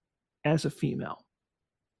decent as a female.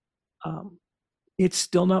 It's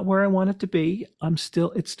still not where I want it to be.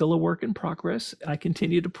 It's still a work in progress. I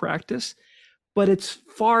continue to practice, but it's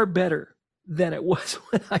far better than it was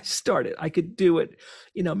when I started. I could do it,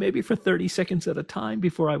 maybe for 30 seconds at a time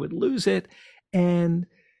before I would lose it, and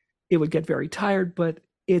it would get very tired. But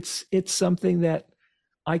it's something that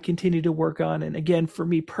I continue to work on. And again, for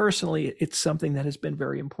me personally, it's something that has been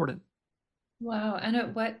very important. Wow. And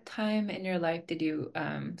at what time in your life did you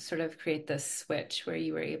sort of create this switch where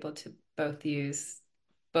you were able to both use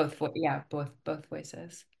both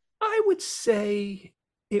voices? I would say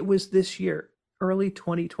it was this year, early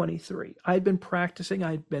 2023. I'd been practicing.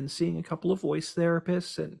 I'd been seeing a couple of voice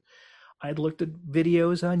therapists, and I'd looked at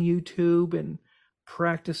videos on YouTube and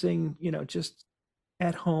practicing, just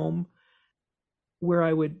at home, where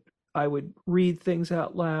I would read things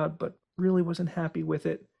out loud, but really wasn't happy with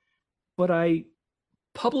it. But I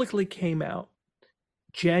publicly came out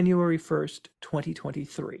January 1st,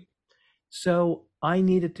 2023. So I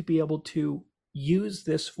needed to be able to use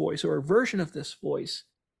this voice, or a version of this voice,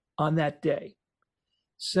 on that day.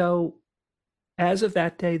 So as of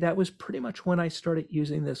that day, that was pretty much when I started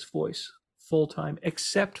using this voice full time,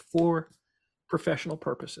 except for professional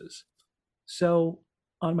purposes. So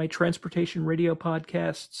on my transportation radio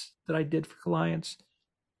podcasts that I did for clients,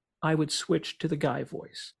 I would switch to the guy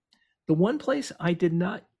voice. The one place I did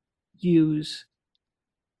not use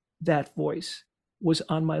that voice was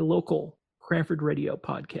on my local Cranford radio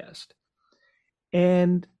podcast.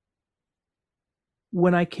 And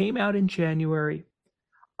when I came out in January,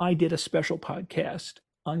 I did a special podcast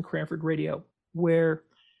on Cranford radio where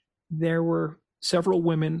there were several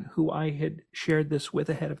women who I had shared this with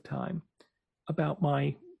ahead of time about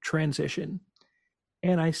my transition.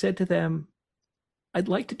 And I said to them, I'd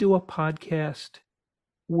like to do a podcast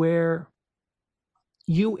where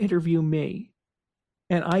you interview me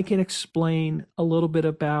and I can explain a little bit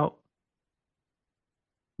about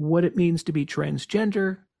what it means to be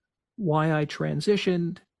transgender, why I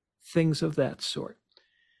transitioned, things of that sort.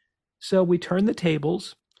 So we turned the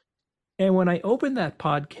tables. And when I opened that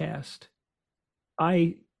podcast,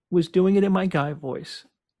 I was doing it in my guy voice.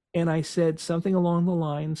 And I said something along the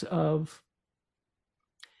lines of,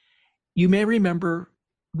 you may remember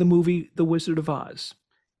the movie The Wizard of Oz.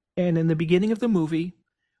 And in the beginning of the movie,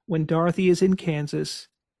 when Dorothy is in Kansas,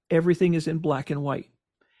 everything is in black and white.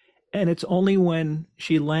 And it's only when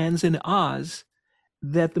she lands in Oz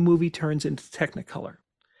that the movie turns into Technicolor.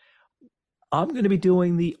 I'm going to be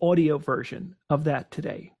doing the audio version of that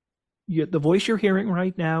today. The voice you're hearing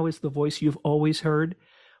right now is the voice you've always heard,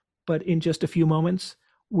 but in just a few moments,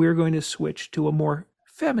 we're going to switch to a more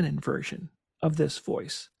feminine version of this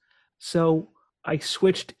voice. So I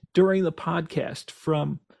switched during the podcast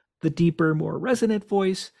from the deeper, more resonant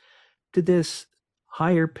voice to this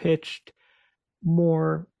higher pitched,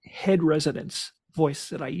 more head resonance voice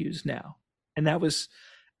that I use now. And that was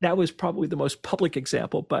probably the most public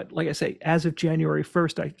example. But like I say, as of January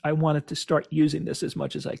 1st, I wanted to start using this as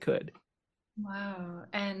much as I could. Wow.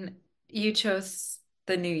 And you chose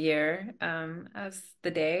the new year as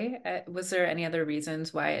the day. Was there any other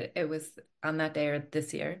reasons why it was on that day or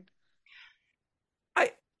this year?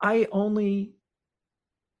 I I only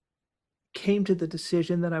came to the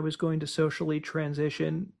decision that I was going to socially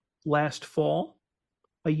transition last fall,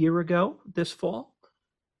 a year ago, this fall.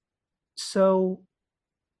 So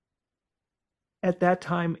at that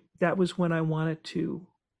time, that was when I wanted to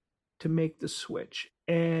make the switch.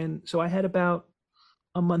 And so I had about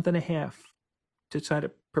a month and a half to try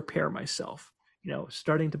to prepare myself,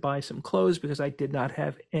 starting to buy some clothes because I did not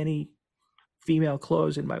have any female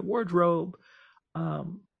clothes in my wardrobe.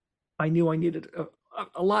 Um, I knew I needed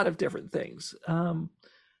a lot of different things.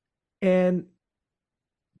 And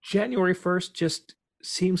January 1st just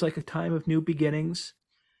seems like a time of new beginnings.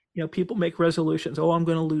 People make resolutions. Oh, I'm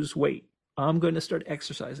going to lose weight. I'm going to start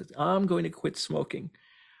exercising. I'm going to quit smoking.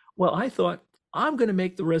 Well, I thought I'm going to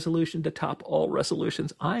make the resolution to top all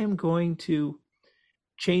resolutions. I am going to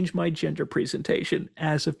change my gender presentation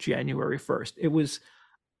as of January 1st. It was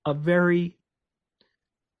a very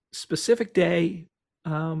specific day,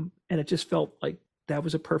 and it just felt like that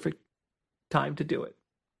was a perfect time to do it.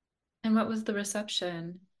 And what was the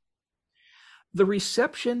reception? The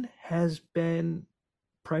reception has been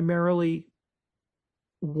primarily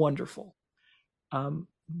wonderful.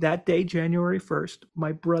 That day, January 1st,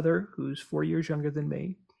 my brother, who's 4 years younger than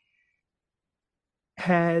me,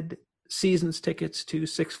 had season's tickets to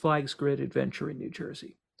Six Flags Great Adventure in New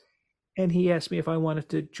Jersey. And he asked me if I wanted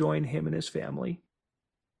to join him and his family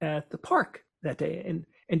at the park that day.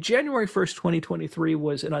 And January 1st, 2023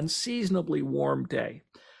 was an unseasonably warm day.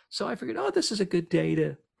 So I figured, oh, this is a good day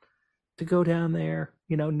to go down there.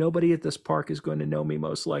 Nobody at this park is going to know me,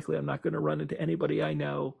 most likely. I'm not going to run into anybody I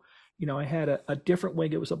know. I had a different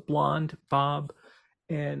wig. It was a blonde bob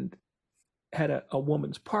and had a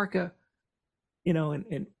woman's parka,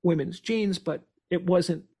 and women's jeans, but it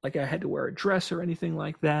wasn't like I had to wear a dress or anything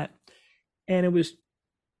like that. And it was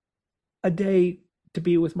a day to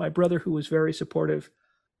be with my brother, who was very supportive,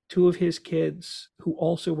 two of his kids who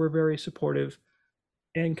also were very supportive,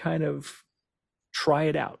 and kind of try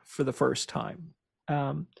it out for the first time.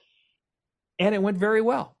 Um, and it went very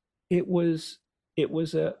well. It was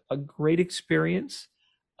a great experience.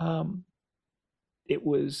 Um, it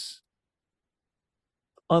was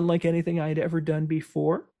unlike anything I'd ever done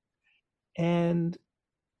before. And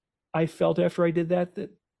I felt after I did that,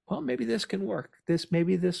 well, maybe this can work.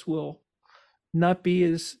 Maybe this will not be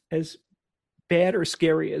as bad or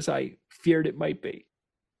scary as I feared it might be.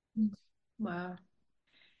 Wow.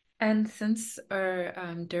 And since or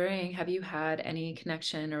during, have you had any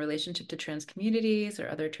connection or relationship to trans communities or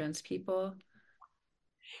other trans people?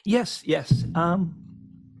 Yes, yes.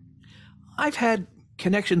 I've had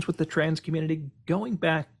connections with the trans community going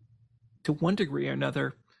back to one degree or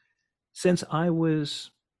another since I was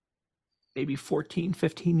maybe 14,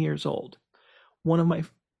 15 years old. One of my,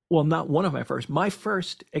 well, not one of my first, my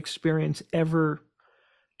first experience ever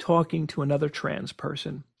talking to another trans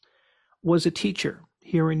person was a teacher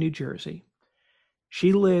here in New Jersey.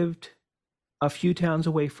 She lived a few towns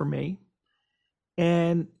away from me,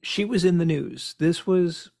 and she was in the news. This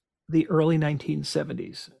was the early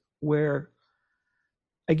 1970s, where,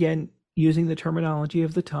 again, using the terminology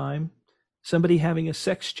of the time, somebody having a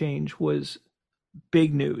sex change was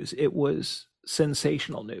big news. It was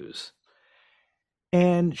sensational news.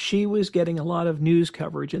 And she was getting a lot of news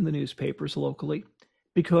coverage in the newspapers locally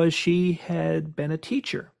because she had been a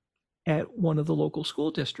teacher at one of the local school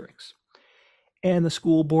districts. And the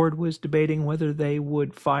school board was debating whether they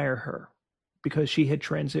would fire her because she had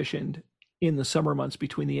transitioned in the summer months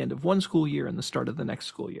between the end of one school year and the start of the next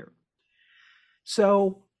school year.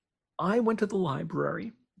 So I went to the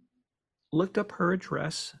library, looked up her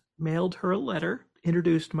address, mailed her a letter,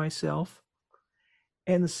 introduced myself,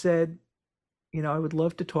 and said, I would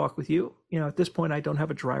love to talk with you. At this point, I don't have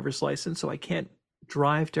a driver's license, so I can't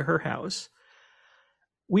drive to her house.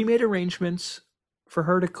 We made arrangements for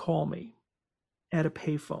her to call me at a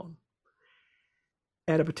payphone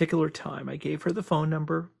at a particular time. I gave her the phone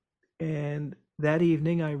number, and that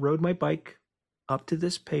evening I rode my bike up to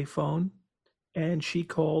this payphone, and she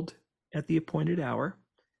called at the appointed hour,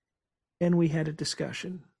 and we had a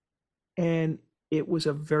discussion. And it was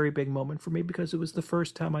a very big moment for me because it was the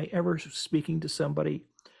first time I ever was speaking to somebody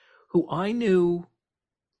who I knew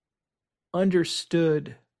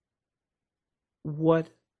understood what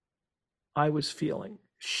I was feeling.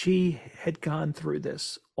 She had gone through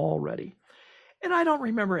this already. And I don't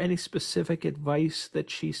remember any specific advice that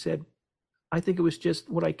she said. I think it was just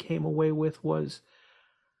what I came away with was,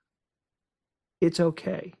 it's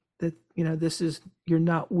okay. That, this is, you're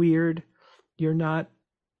not weird. You're not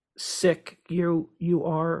sick. You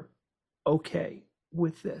are okay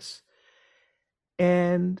with this.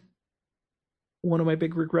 And one of my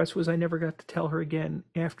big regrets was I never got to tell her again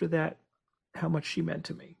after that how much she meant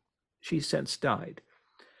to me. She's since died.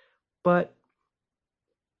 But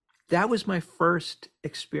that was my first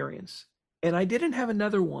experience. And I didn't have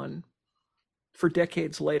another one for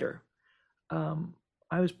decades later.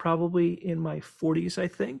 I was probably in my 40s, I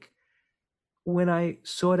think, when I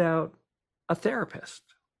sought out a therapist.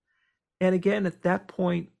 And again, at that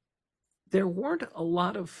point, there weren't a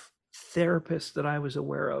lot of therapists that I was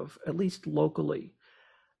aware of, at least locally,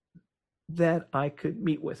 that I could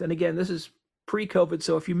meet with. And again, this is pre-COVID,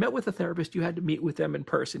 so if you met with a therapist, you had to meet with them in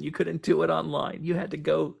person. You couldn't do it online. You had to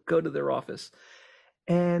go to their office.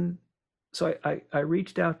 And so I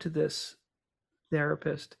reached out to this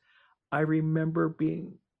therapist. I remember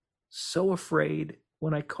being so afraid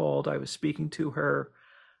when I called. I was speaking to her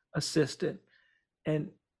assistant, and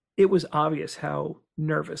it was obvious how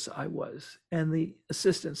nervous I was. And the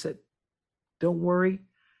assistant said, "Don't worry,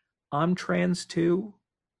 I'm trans too,"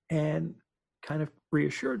 and kind of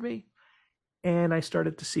reassured me. And I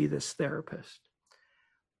started to see this therapist.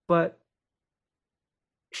 But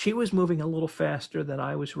she was moving a little faster than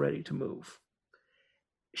I was ready to move.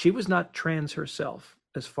 She was not trans herself,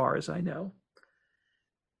 as far as I know.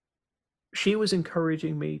 She was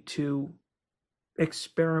encouraging me to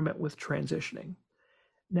experiment with transitioning.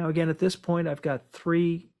 Now, again, at this point, I've got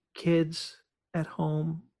 3 kids at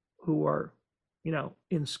home who are,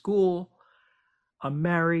 in school. I'm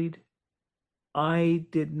married. I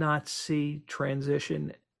did not see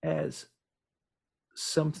transition as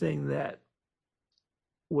something that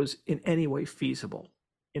was in any way feasible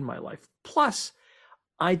in my life. Plus,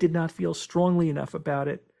 I did not feel strongly enough about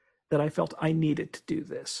it that I felt I needed to do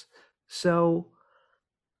this. So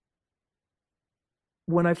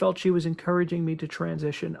when I felt she was encouraging me to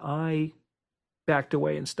transition, I backed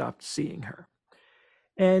away and stopped seeing her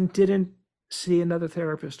and didn't see another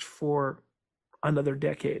therapist for another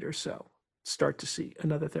decade or so. Start to see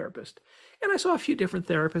another therapist. And I saw a few different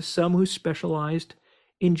therapists, some who specialized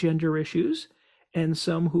in gender issues and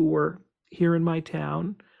some who were here in my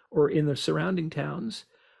town or in the surrounding towns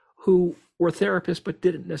who were therapists but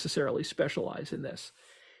didn't necessarily specialize in this.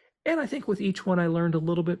 And I think with each one, I learned a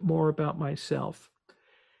little bit more about myself.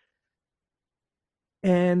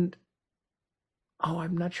 And,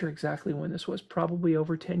 I'm not sure exactly when this was, probably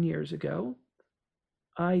over 10 years ago,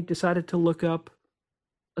 I decided to look up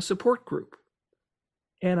a support group.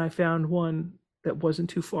 And I found one that wasn't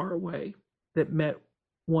too far away that met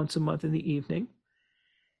once a month in the evening.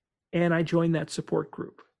 And I joined that support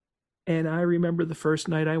group. And I remember the first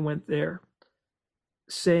night I went there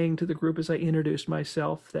saying to the group as I introduced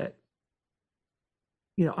myself that,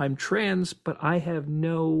 I'm trans, but I have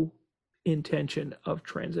no intention of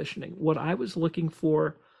transitioning. What I was looking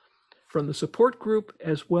for from the support group,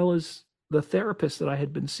 as well as the therapist that I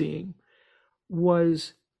had been seeing,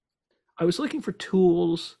 was I was looking for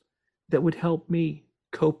tools that would help me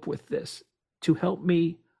cope with this, to help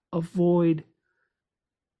me avoid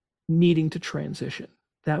needing to transition.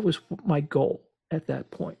 That was my goal at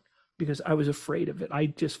that point because I was afraid of it. I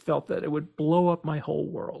just felt that it would blow up my whole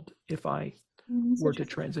world if I were to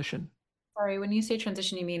transition. Sorry, when you say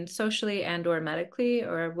transition, you mean socially and or medically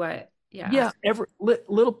or what? Yeah. Yeah, every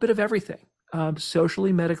little bit of everything,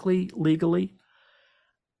 socially, medically, legally.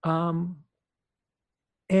 And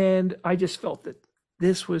I just felt that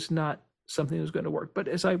this was not something that was going to work. But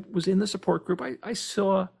as I was in the support group, I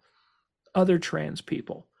saw other trans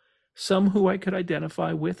people, some who I could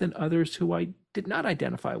identify with and others who I did not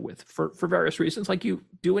identify with for various reasons, like you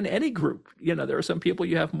do in any group. There are some people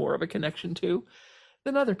you have more of a connection to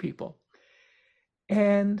than other people.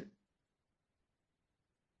 And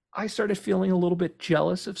I started feeling a little bit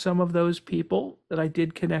jealous of some of those people that I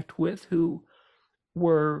did connect with who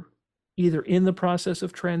were either in the process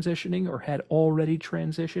of transitioning or had already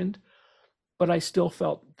transitioned, but I still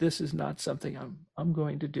felt this is not something I'm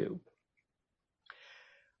going to do.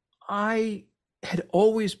 I had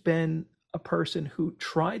always been a person who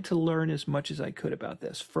tried to learn as much as I could about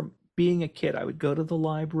this. From being a kid, I would go to the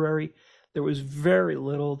library. There was very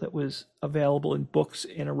little that was available in books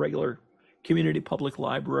in a regular community public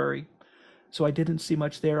library, so I didn't see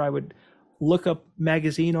much there. I would look up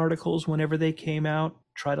magazine articles whenever they came out,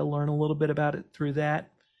 try to learn a little bit about it through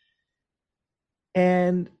that.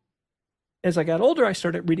 And as I got older, I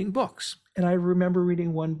started reading books. And I remember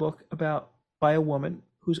reading one book by a woman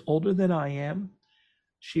who's older than I am.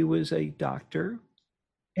 She was a doctor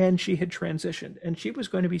and she had transitioned, and she was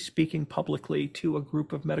going to be speaking publicly to a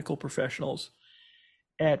group of medical professionals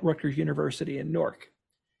at Rutgers University in Newark.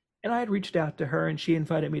 And I had reached out to her and she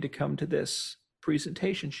invited me to come to this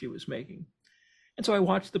presentation she was making. And so I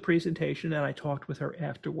watched the presentation and I talked with her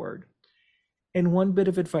afterward. And one bit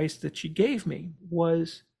of advice that she gave me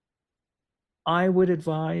was, I would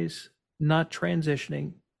advise not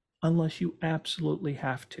transitioning unless you absolutely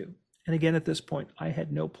have to. And again, at this point, I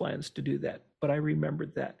had no plans to do that, but I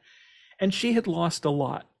remembered that. And she had lost a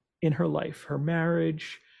lot in her life, her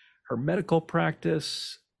marriage, her medical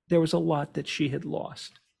practice. There was a lot that she had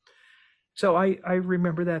lost. So I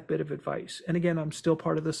remember that bit of advice. And again, I'm still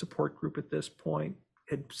part of the support group at this point,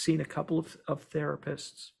 had seen a couple of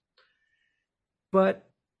therapists. But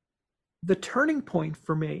the turning point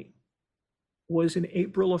for me was in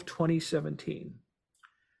April of 2017.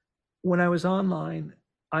 When I was online,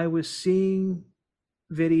 I was seeing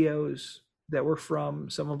videos that were from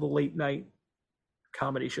some of the late night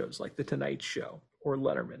comedy shows like The Tonight Show or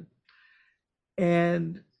Letterman.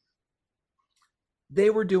 And they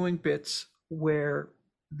were doing bits where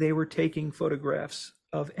they were taking photographs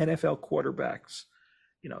of NFL quarterbacks,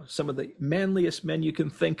 some of the manliest men you can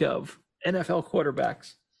think of, NFL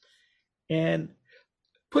quarterbacks, and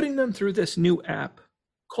putting them through this new app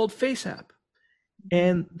called FaceApp.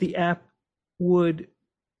 And the app would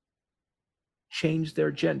change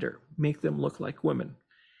their gender, make them look like women.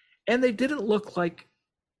 And they didn't look like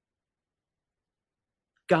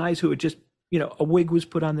guys who had just, a wig was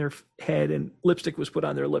put on their head and lipstick was put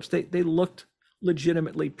on their lips. They looked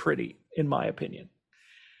legitimately pretty, in my opinion.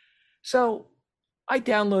 So I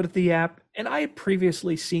downloaded the app, and I had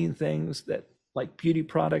previously seen things that like beauty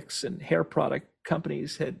products and hair product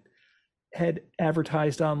companies had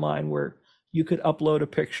advertised online where you could upload a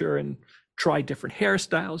picture and try different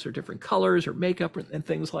hairstyles or different colors or makeup and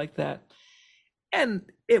things like that. And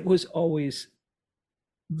it was always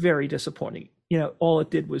very disappointing. All it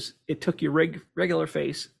did was it took your regular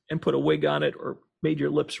face and put a wig on it or made your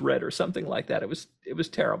lips red or something like that. It was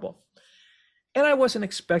terrible. And I wasn't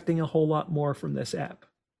expecting a whole lot more from this app.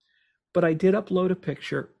 But I did upload a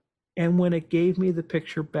picture, and when it gave me the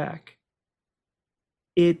picture back,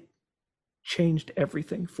 it changed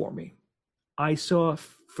everything for me. I saw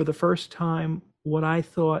for the first time what I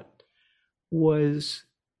thought was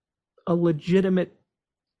a legitimate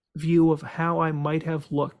view of how I might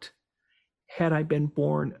have looked had I been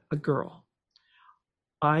born a girl.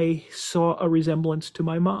 I saw a resemblance to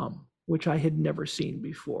my mom, which I had never seen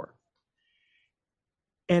before.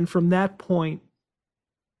 And from that point,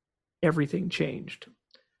 everything changed.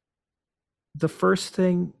 The first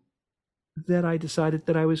thing that I decided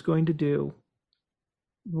that I was going to do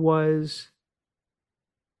was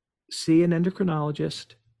see an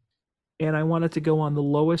endocrinologist, and I wanted to go on the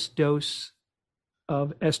lowest dose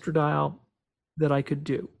of estradiol that I could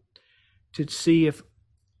do to see if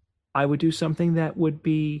I would do something that would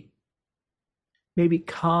be maybe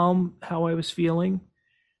calm how I was feeling,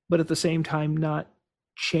 but at the same time not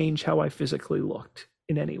change how I physically looked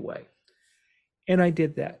in any way. And I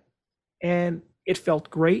did that. And it felt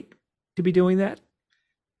great to be doing that.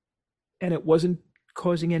 And it wasn't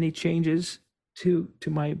causing any changes to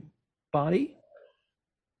my body,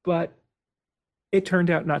 but it turned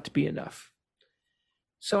out not to be enough.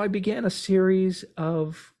 So I began a series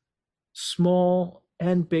of small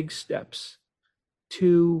and big steps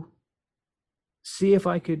to see if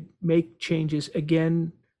I could make changes,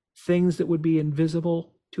 again, things that would be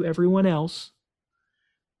invisible to everyone else,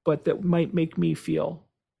 but that might make me feel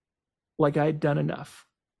like I had done enough,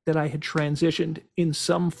 that I had transitioned in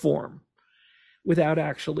some form without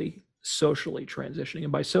actually socially transitioning.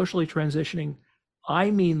 And by socially transitioning,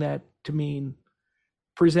 I mean that to mean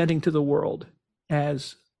presenting to the world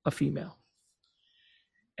as a female.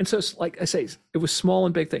 And so, like I say, it was small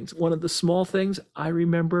and big things. One of the small things I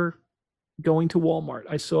remember going to Walmart,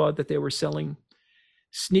 I saw that they were selling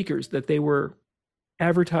sneakers, that they were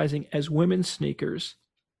advertising as women's sneakers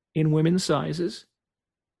in women's sizes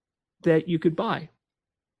that you could buy.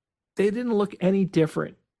 They didn't look any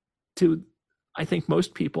different to, I think,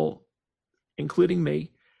 most people, including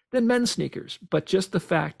me, than men's sneakers. But just the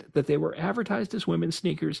fact that they were advertised as women's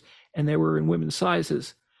sneakers and they were in women's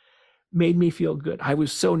sizes made me feel good. I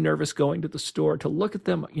was so nervous going to the store to look at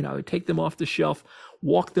them. I would take them off the shelf,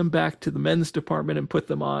 walk them back to the men's department and put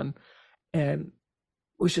them on, and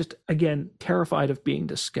was just, again, terrified of being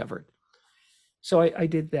discovered. So I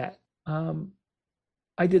did that.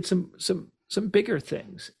 I did some bigger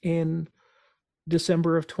things. In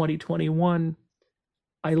December of 2021,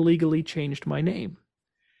 I legally changed my name.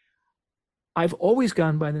 I've always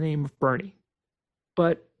gone by the name of Bernie,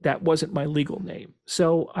 but that wasn't my legal name.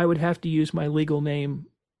 So I would have to use my legal name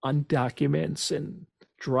on documents and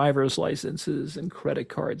driver's licenses and credit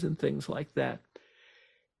cards and things like that.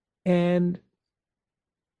 And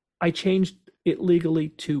I changed it legally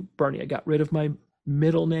to Bernie. I got rid of my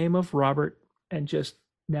middle name of Robert and just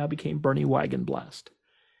now became Bernie Wagenblast.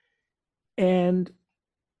 And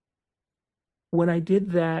when I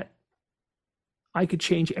did that, I could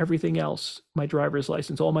change everything else, my driver's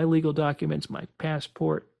license, all my legal documents, my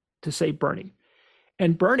passport, to say Bernie.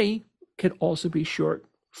 And Bernie could also be short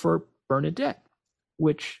for Bernadette,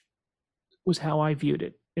 which was how I viewed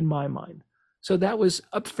it in my mind. So that was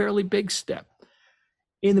a fairly big step.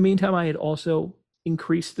 In the meantime, I had also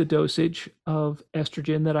increased the dosage of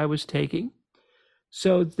estrogen that I was taking.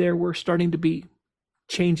 So there were starting to be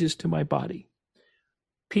changes to my body.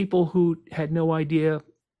 People who had no idea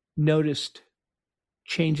noticed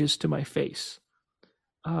changes to my face.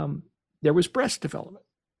 There was breast development,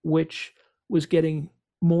 which was getting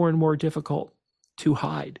more and more difficult to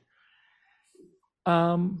hide.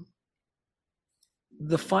 The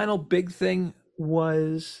final big thing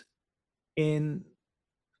was in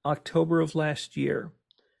October of last year.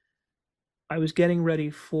 I was getting ready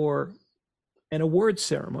for an awards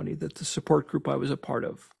ceremony that the support group I was a part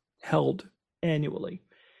of held annually.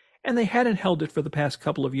 And they hadn't held it for the past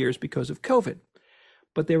couple of years because of COVID,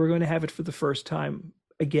 but they were going to have it for the first time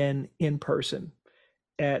again in person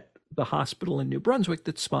at the hospital in New Brunswick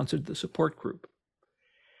that sponsored the support group.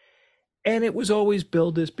 And it was always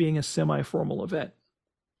billed as being a semi-formal event.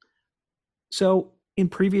 So in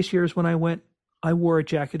previous years when I went, I wore a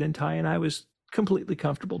jacket and tie and I was completely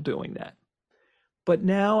comfortable doing that. But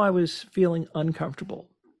now I was feeling uncomfortable.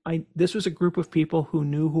 This was a group of people who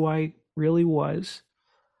knew who I really was.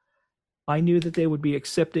 I knew that they would be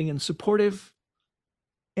accepting and supportive.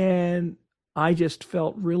 And I just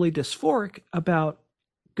felt really dysphoric about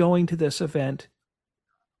going to this event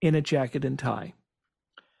in a jacket and tie.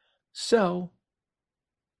 So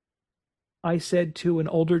I said to an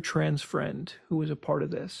older trans friend who was a part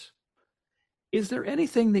of this, is there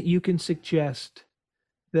anything that you can suggest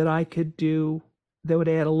that I could do that would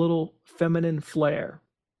add a little feminine flair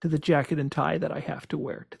to the jacket and tie that I have to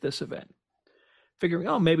wear to this event? Figuring,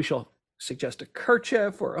 oh, maybe she'll suggest a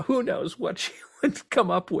kerchief or who knows what she would come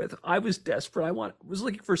up with. I was desperate. I was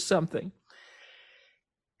looking for something.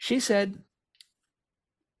 She said,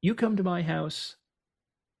 you come to my house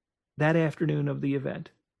that afternoon of the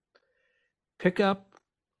event, pick up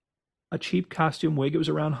a cheap costume wig. It was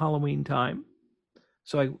around Halloween time.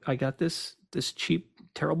 So I got this cheap,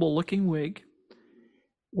 terrible looking wig,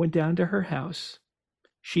 went down to her house.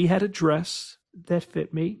 She had a dress that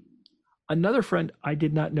fit me. Another friend, I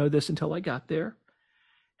did not know this until I got there,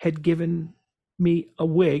 had given me a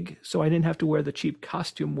wig so I didn't have to wear the cheap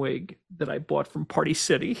costume wig that I bought from Party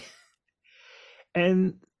City.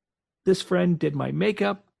 And this friend did my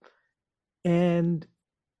makeup and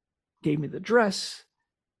gave me the dress,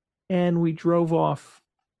 and we drove off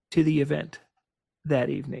to the event that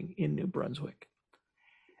evening in New Brunswick.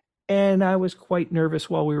 And I was quite nervous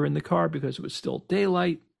while we were in the car because it was still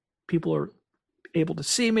daylight. People are able to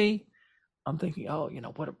see me. I'm thinking, oh,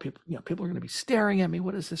 what are people, people are going to be staring at me.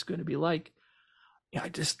 What is this going to be like?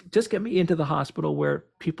 Just get me into the hospital where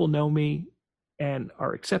people know me and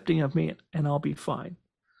are accepting of me, and I'll be fine.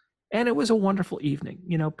 And it was a wonderful evening.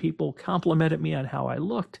 People complimented me on how I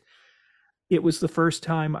looked. It was the first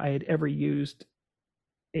time I had ever used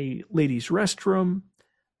a ladies' restroom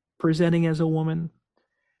presenting as a woman.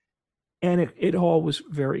 And it all was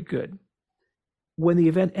very good. When the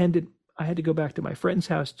event ended, I had to go back to my friend's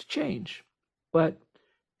house to change. But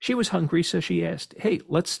she was hungry, so she asked, hey,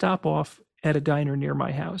 let's stop off at a diner near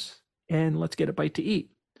my house and let's get a bite to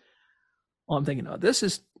eat. Well, I'm thinking, oh, this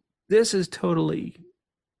is totally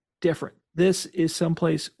different. This is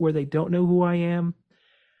someplace where they don't know who I am.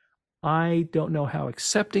 I don't know how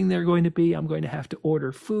accepting they're going to be. I'm going to have to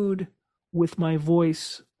order food with my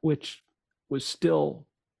voice, which was still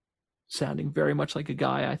sounding very much like a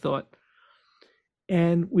guy, I thought.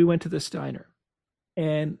 And we went to this diner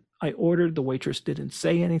and I ordered. The waitress didn't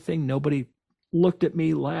say anything. Nobody looked at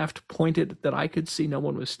me, laughed, pointed that I could see. No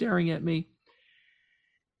one was staring at me.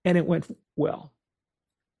 And it went well.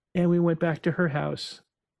 And we went back to her house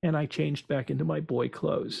and I changed back into my boy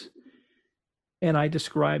clothes. And I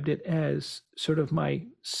described it as sort of my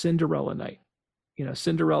Cinderella night.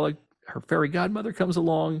 Cinderella, her fairy godmother comes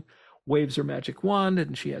along, waves her magic wand,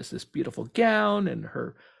 and she has this beautiful gown, and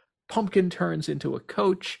her pumpkin turns into a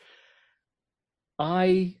coach.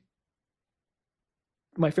 My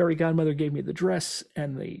fairy godmother gave me the dress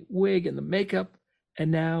and the wig and the makeup, and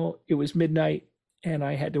now it was midnight, and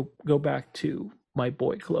I had to go back to my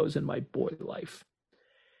boy clothes and my boy life.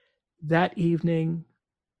 That evening,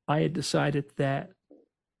 I had decided that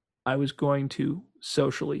I was going to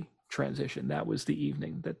socially transition. That was the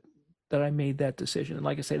evening that I made that decision. And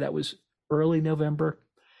like I say, that was early November.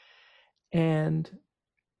 And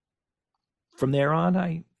from there on,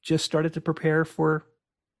 I just started to prepare for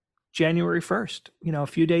January 1st. A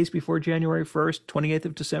few days before January 1st, 28th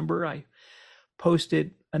of December, I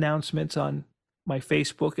posted announcements on my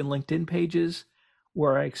Facebook and LinkedIn pages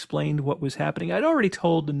where I explained what was happening. I'd already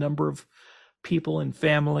told a number of people and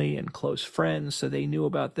family and close friends, so they knew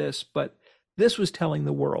about this, but this was telling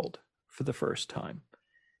the world for the first time.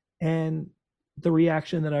 And the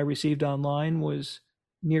reaction that I received online was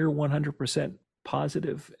near 100%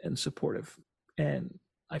 positive and supportive. And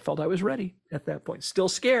I felt I was ready at that point. Still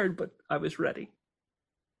scared, but I was ready.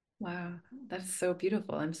 Wow, that's so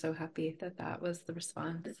beautiful. I'm so happy that that was the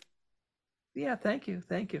response. Yeah, thank you.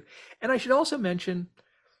 Thank you. And I should also mention,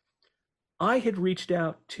 I had reached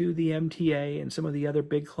out to the MTA and some of the other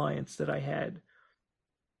big clients that I had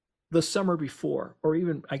the summer before, or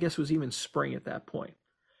even, I guess it was even spring at that point,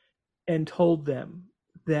 and told them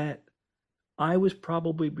that I was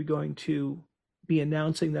probably going to be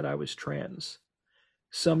announcing that I was trans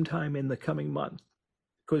sometime in the coming month,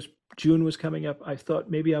 because June was coming up. I thought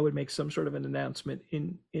maybe I would make some sort of an announcement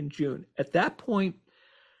in June. At that point,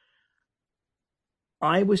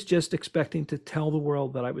 I was just expecting to tell the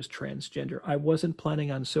world that I was transgender. I wasn't planning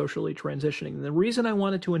on socially transitioning. And the reason I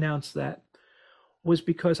wanted to announce that was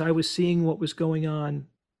because I was seeing what was going on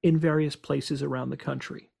in various places around the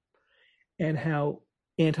country and how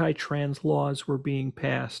anti-trans laws were being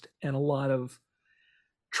passed and a lot of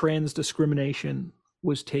trans discrimination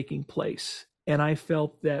was taking place. And I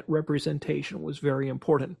felt that representation was very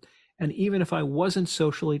important. And even if I wasn't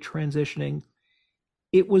socially transitioning,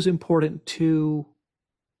 it was important to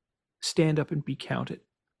stand up and be counted.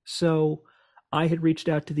 So I had reached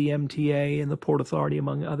out to the MTA and the Port Authority,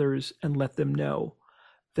 among others, and let them know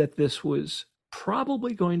that this was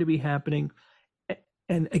probably going to be happening.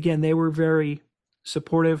 And again, they were very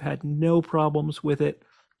supportive, had no problems with it.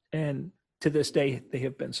 And to this day, they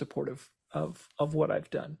have been supportive of what I've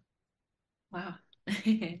done. Wow.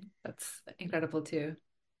 That's incredible too.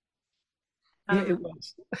 Yeah, it Um,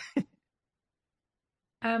 was.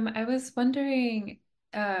 I was wondering,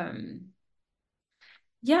 um,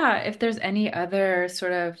 yeah, if there's any other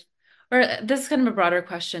sort of, or this is kind of a broader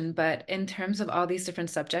question, but in terms of all these different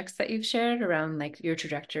subjects that you've shared around like your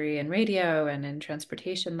trajectory in radio and in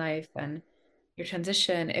transportation life and your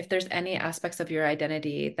transition, if there's any aspects of your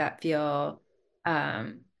identity that feel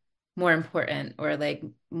um, more important or like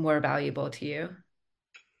more valuable to you.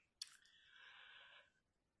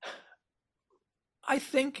 I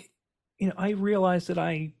think, I realize that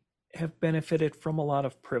I have benefited from a lot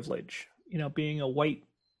of privilege. Being a white,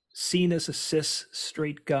 seen as a cis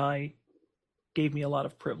straight guy gave me a lot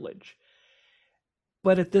of privilege.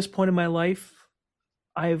 But at this point in my life,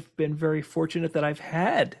 I've been very fortunate that I've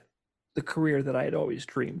had the career that I had always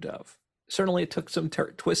dreamed of. Certainly, it took some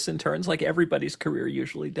twists and turns, like everybody's career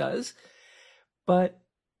usually does. But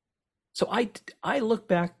so I look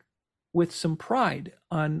back with some pride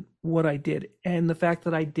on what I did, and the fact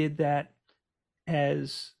that I did that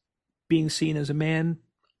as being seen as a man,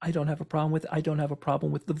 I don't have a problem with. I don't have a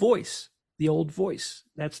problem with the voice, the old voice.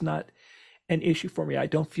 That's not an issue for me. I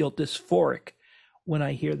don't feel dysphoric when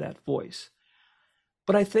I hear that voice.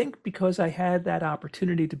 But I think because I had that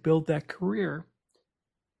opportunity to build that career,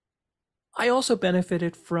 I also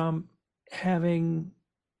benefited from having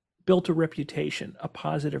built a reputation, a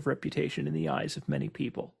positive reputation in the eyes of many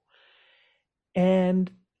people.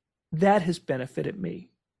 And that has benefited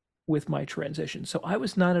me with my transition. So I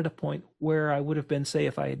was not at a point where I would have been, say,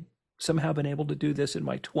 if I had somehow been able to do this in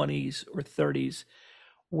my 20s or 30s,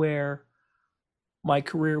 where my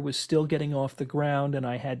career was still getting off the ground and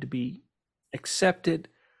I had to be accepted.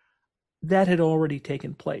 That had already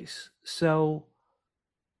taken place. So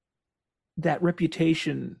that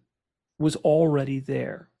reputation was already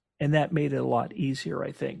there. And that made it a lot easier,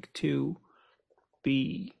 I think, to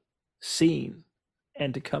be seen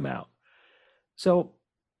and to come out. So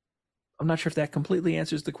I'm not sure if that completely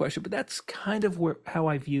answers the question, but that's kind of how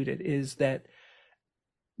I viewed it, is that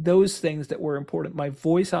those things that were important. My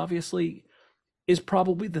voice, obviously, is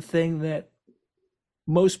probably the thing that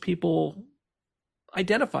most people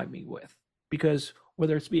identify me with, because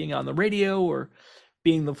whether it's being on the radio or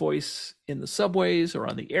being the voice in the subways or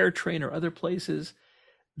on the air train or other places,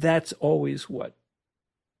 that's always what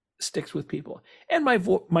sticks with people. And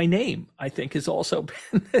my name, I think, is also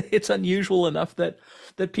been, it's unusual enough that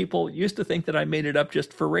people used to think that I made it up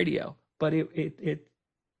just for radio, but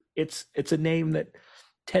it's a name that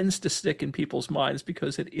tends to stick in people's minds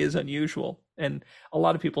because it is unusual, and a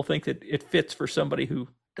lot of people think that it fits for somebody who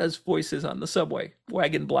does voices on the subway.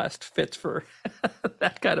 Wagenblast fits for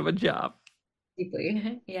that kind of a job.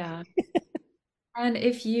 Deeply. Yeah. And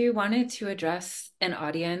if you wanted to address an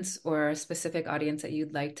audience or a specific audience that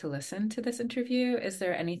you'd like to listen to this interview, is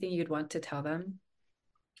there anything you'd want to tell them?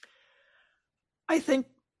 I think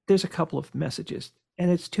there's a couple of messages,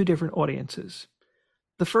 and it's two different audiences.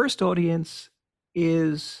 The first audience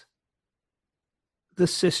is the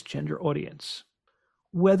cisgender audience,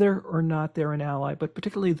 whether or not they're an ally, but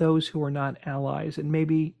particularly those who are not allies and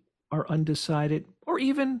maybe are undecided or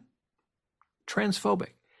even transphobic,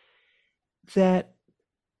 that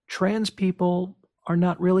trans people are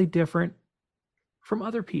not really different from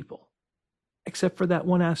other people, except for that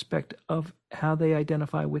one aspect of how they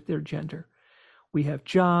identify with their gender. We have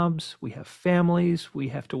jobs, we have families, we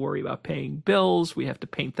have to worry about paying bills, we have to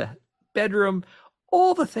paint the bedroom.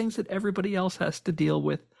 All the things that everybody else has to deal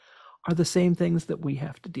with are the same things that we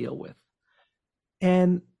have to deal with.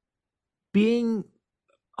 And being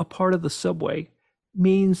a part of the subway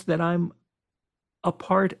means that I'm a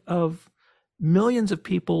part of millions of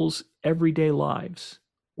people's everyday lives.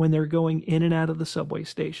 When they're going in and out of the subway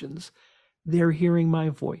stations, they're hearing my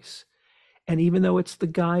voice. And even though it's the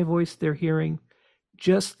guy voice they're hearing,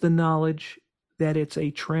 just the knowledge that it's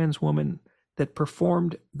a trans woman that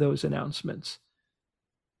performed those announcements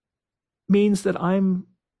means that I'm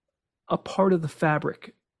a part of the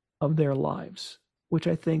fabric of their lives, which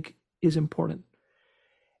I think is important.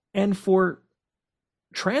 And for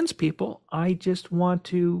trans people, I just want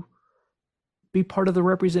to be part of the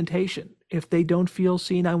representation. If they don't feel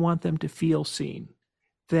seen, I want them to feel seen.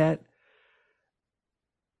 That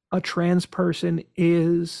a trans person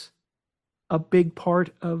is a big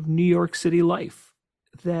part of New York City life.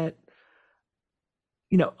 That,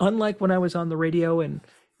 unlike when I was on the radio, and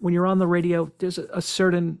when you're on the radio, there's a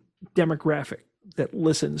certain demographic that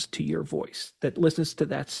listens to your voice, that listens to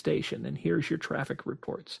that station and hears your traffic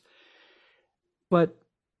reports. But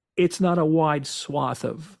it's not a wide swath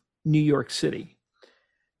of New York City.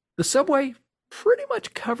 The subway pretty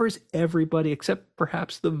much covers everybody except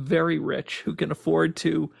perhaps the very rich who can afford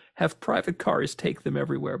to have private cars take them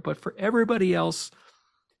everywhere. But for everybody else,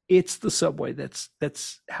 it's the subway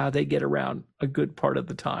that's how they get around a good part of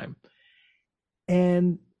the time.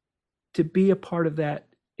 And to be a part of that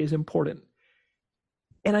is important.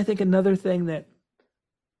 And I think another thing that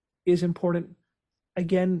is important,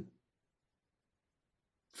 again,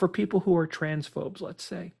 for people who are transphobes, let's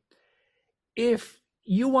say, if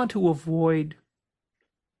you want to avoid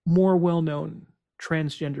more well-known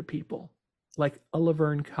transgender people like a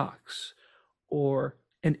Laverne Cox or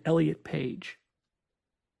an Elliot Page,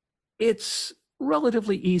 it's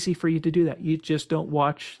relatively easy for you to do that. You just don't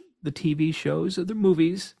watch the TV shows or the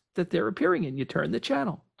movies that they're appearing in. You turn the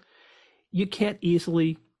channel. You can't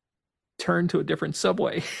easily turn to a different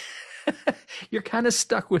subway. You're kind of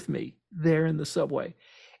stuck with me there in the subway.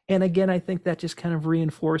 And again, I think that just kind of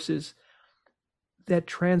reinforces that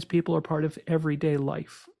trans people are part of everyday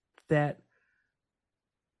life, that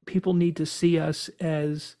people need to see us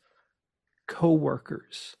as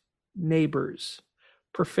co-workers, neighbors,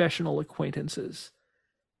 professional acquaintances,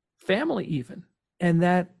 family even. And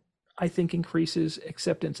that, I think, increases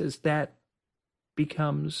acceptance as that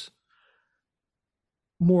becomes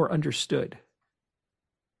more understood.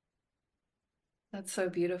 That's so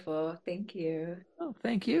beautiful. Thank you. Oh,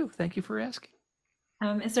 thank you. Thank you for asking.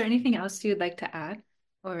 Is there anything else you'd like to add?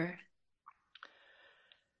 Or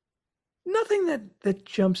Nothing that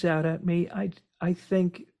jumps out at me. I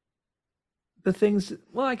think the things,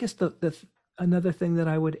 well, I guess the another thing that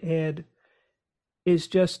I would add is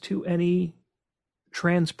just to any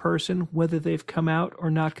trans person, whether they've come out or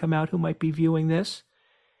not come out, who might be viewing this,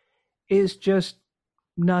 is just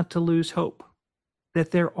not to lose hope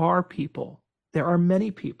that there are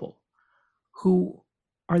many people who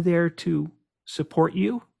are there to support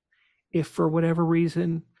you. If for whatever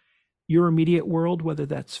reason your immediate world, whether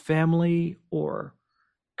that's family or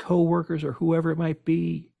coworkers or whoever it might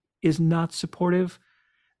be, is not supportive,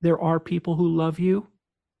 there are people who love you,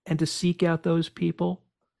 and to seek out those people,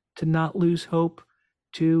 to not lose hope,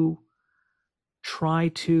 to try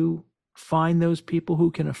to find those people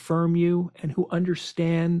who can affirm you and who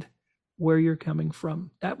understand where you're coming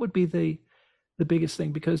from. That would be the biggest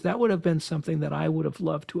thing, because that would have been something that I would have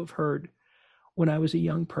loved to have heard when I was a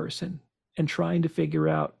young person and trying to figure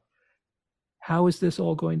out, how is this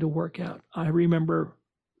all going to work out? I remember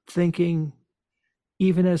thinking,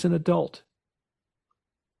 even as an adult,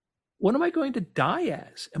 what am I going to die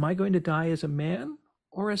as? Am I going to die as a man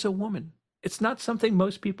or as a woman? It's not something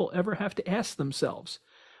most people ever have to ask themselves,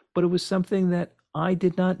 but it was something that I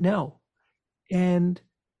did not know. And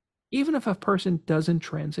even if a person doesn't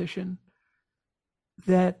transition,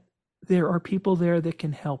 that there are people there that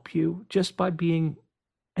can help you just by being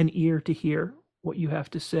an ear to hear what you have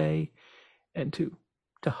to say, and to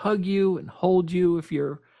hug you and hold you if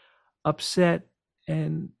you're upset,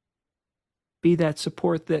 and be that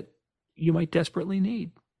support that you might desperately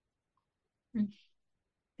need.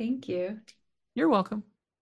 Thank you. You're welcome.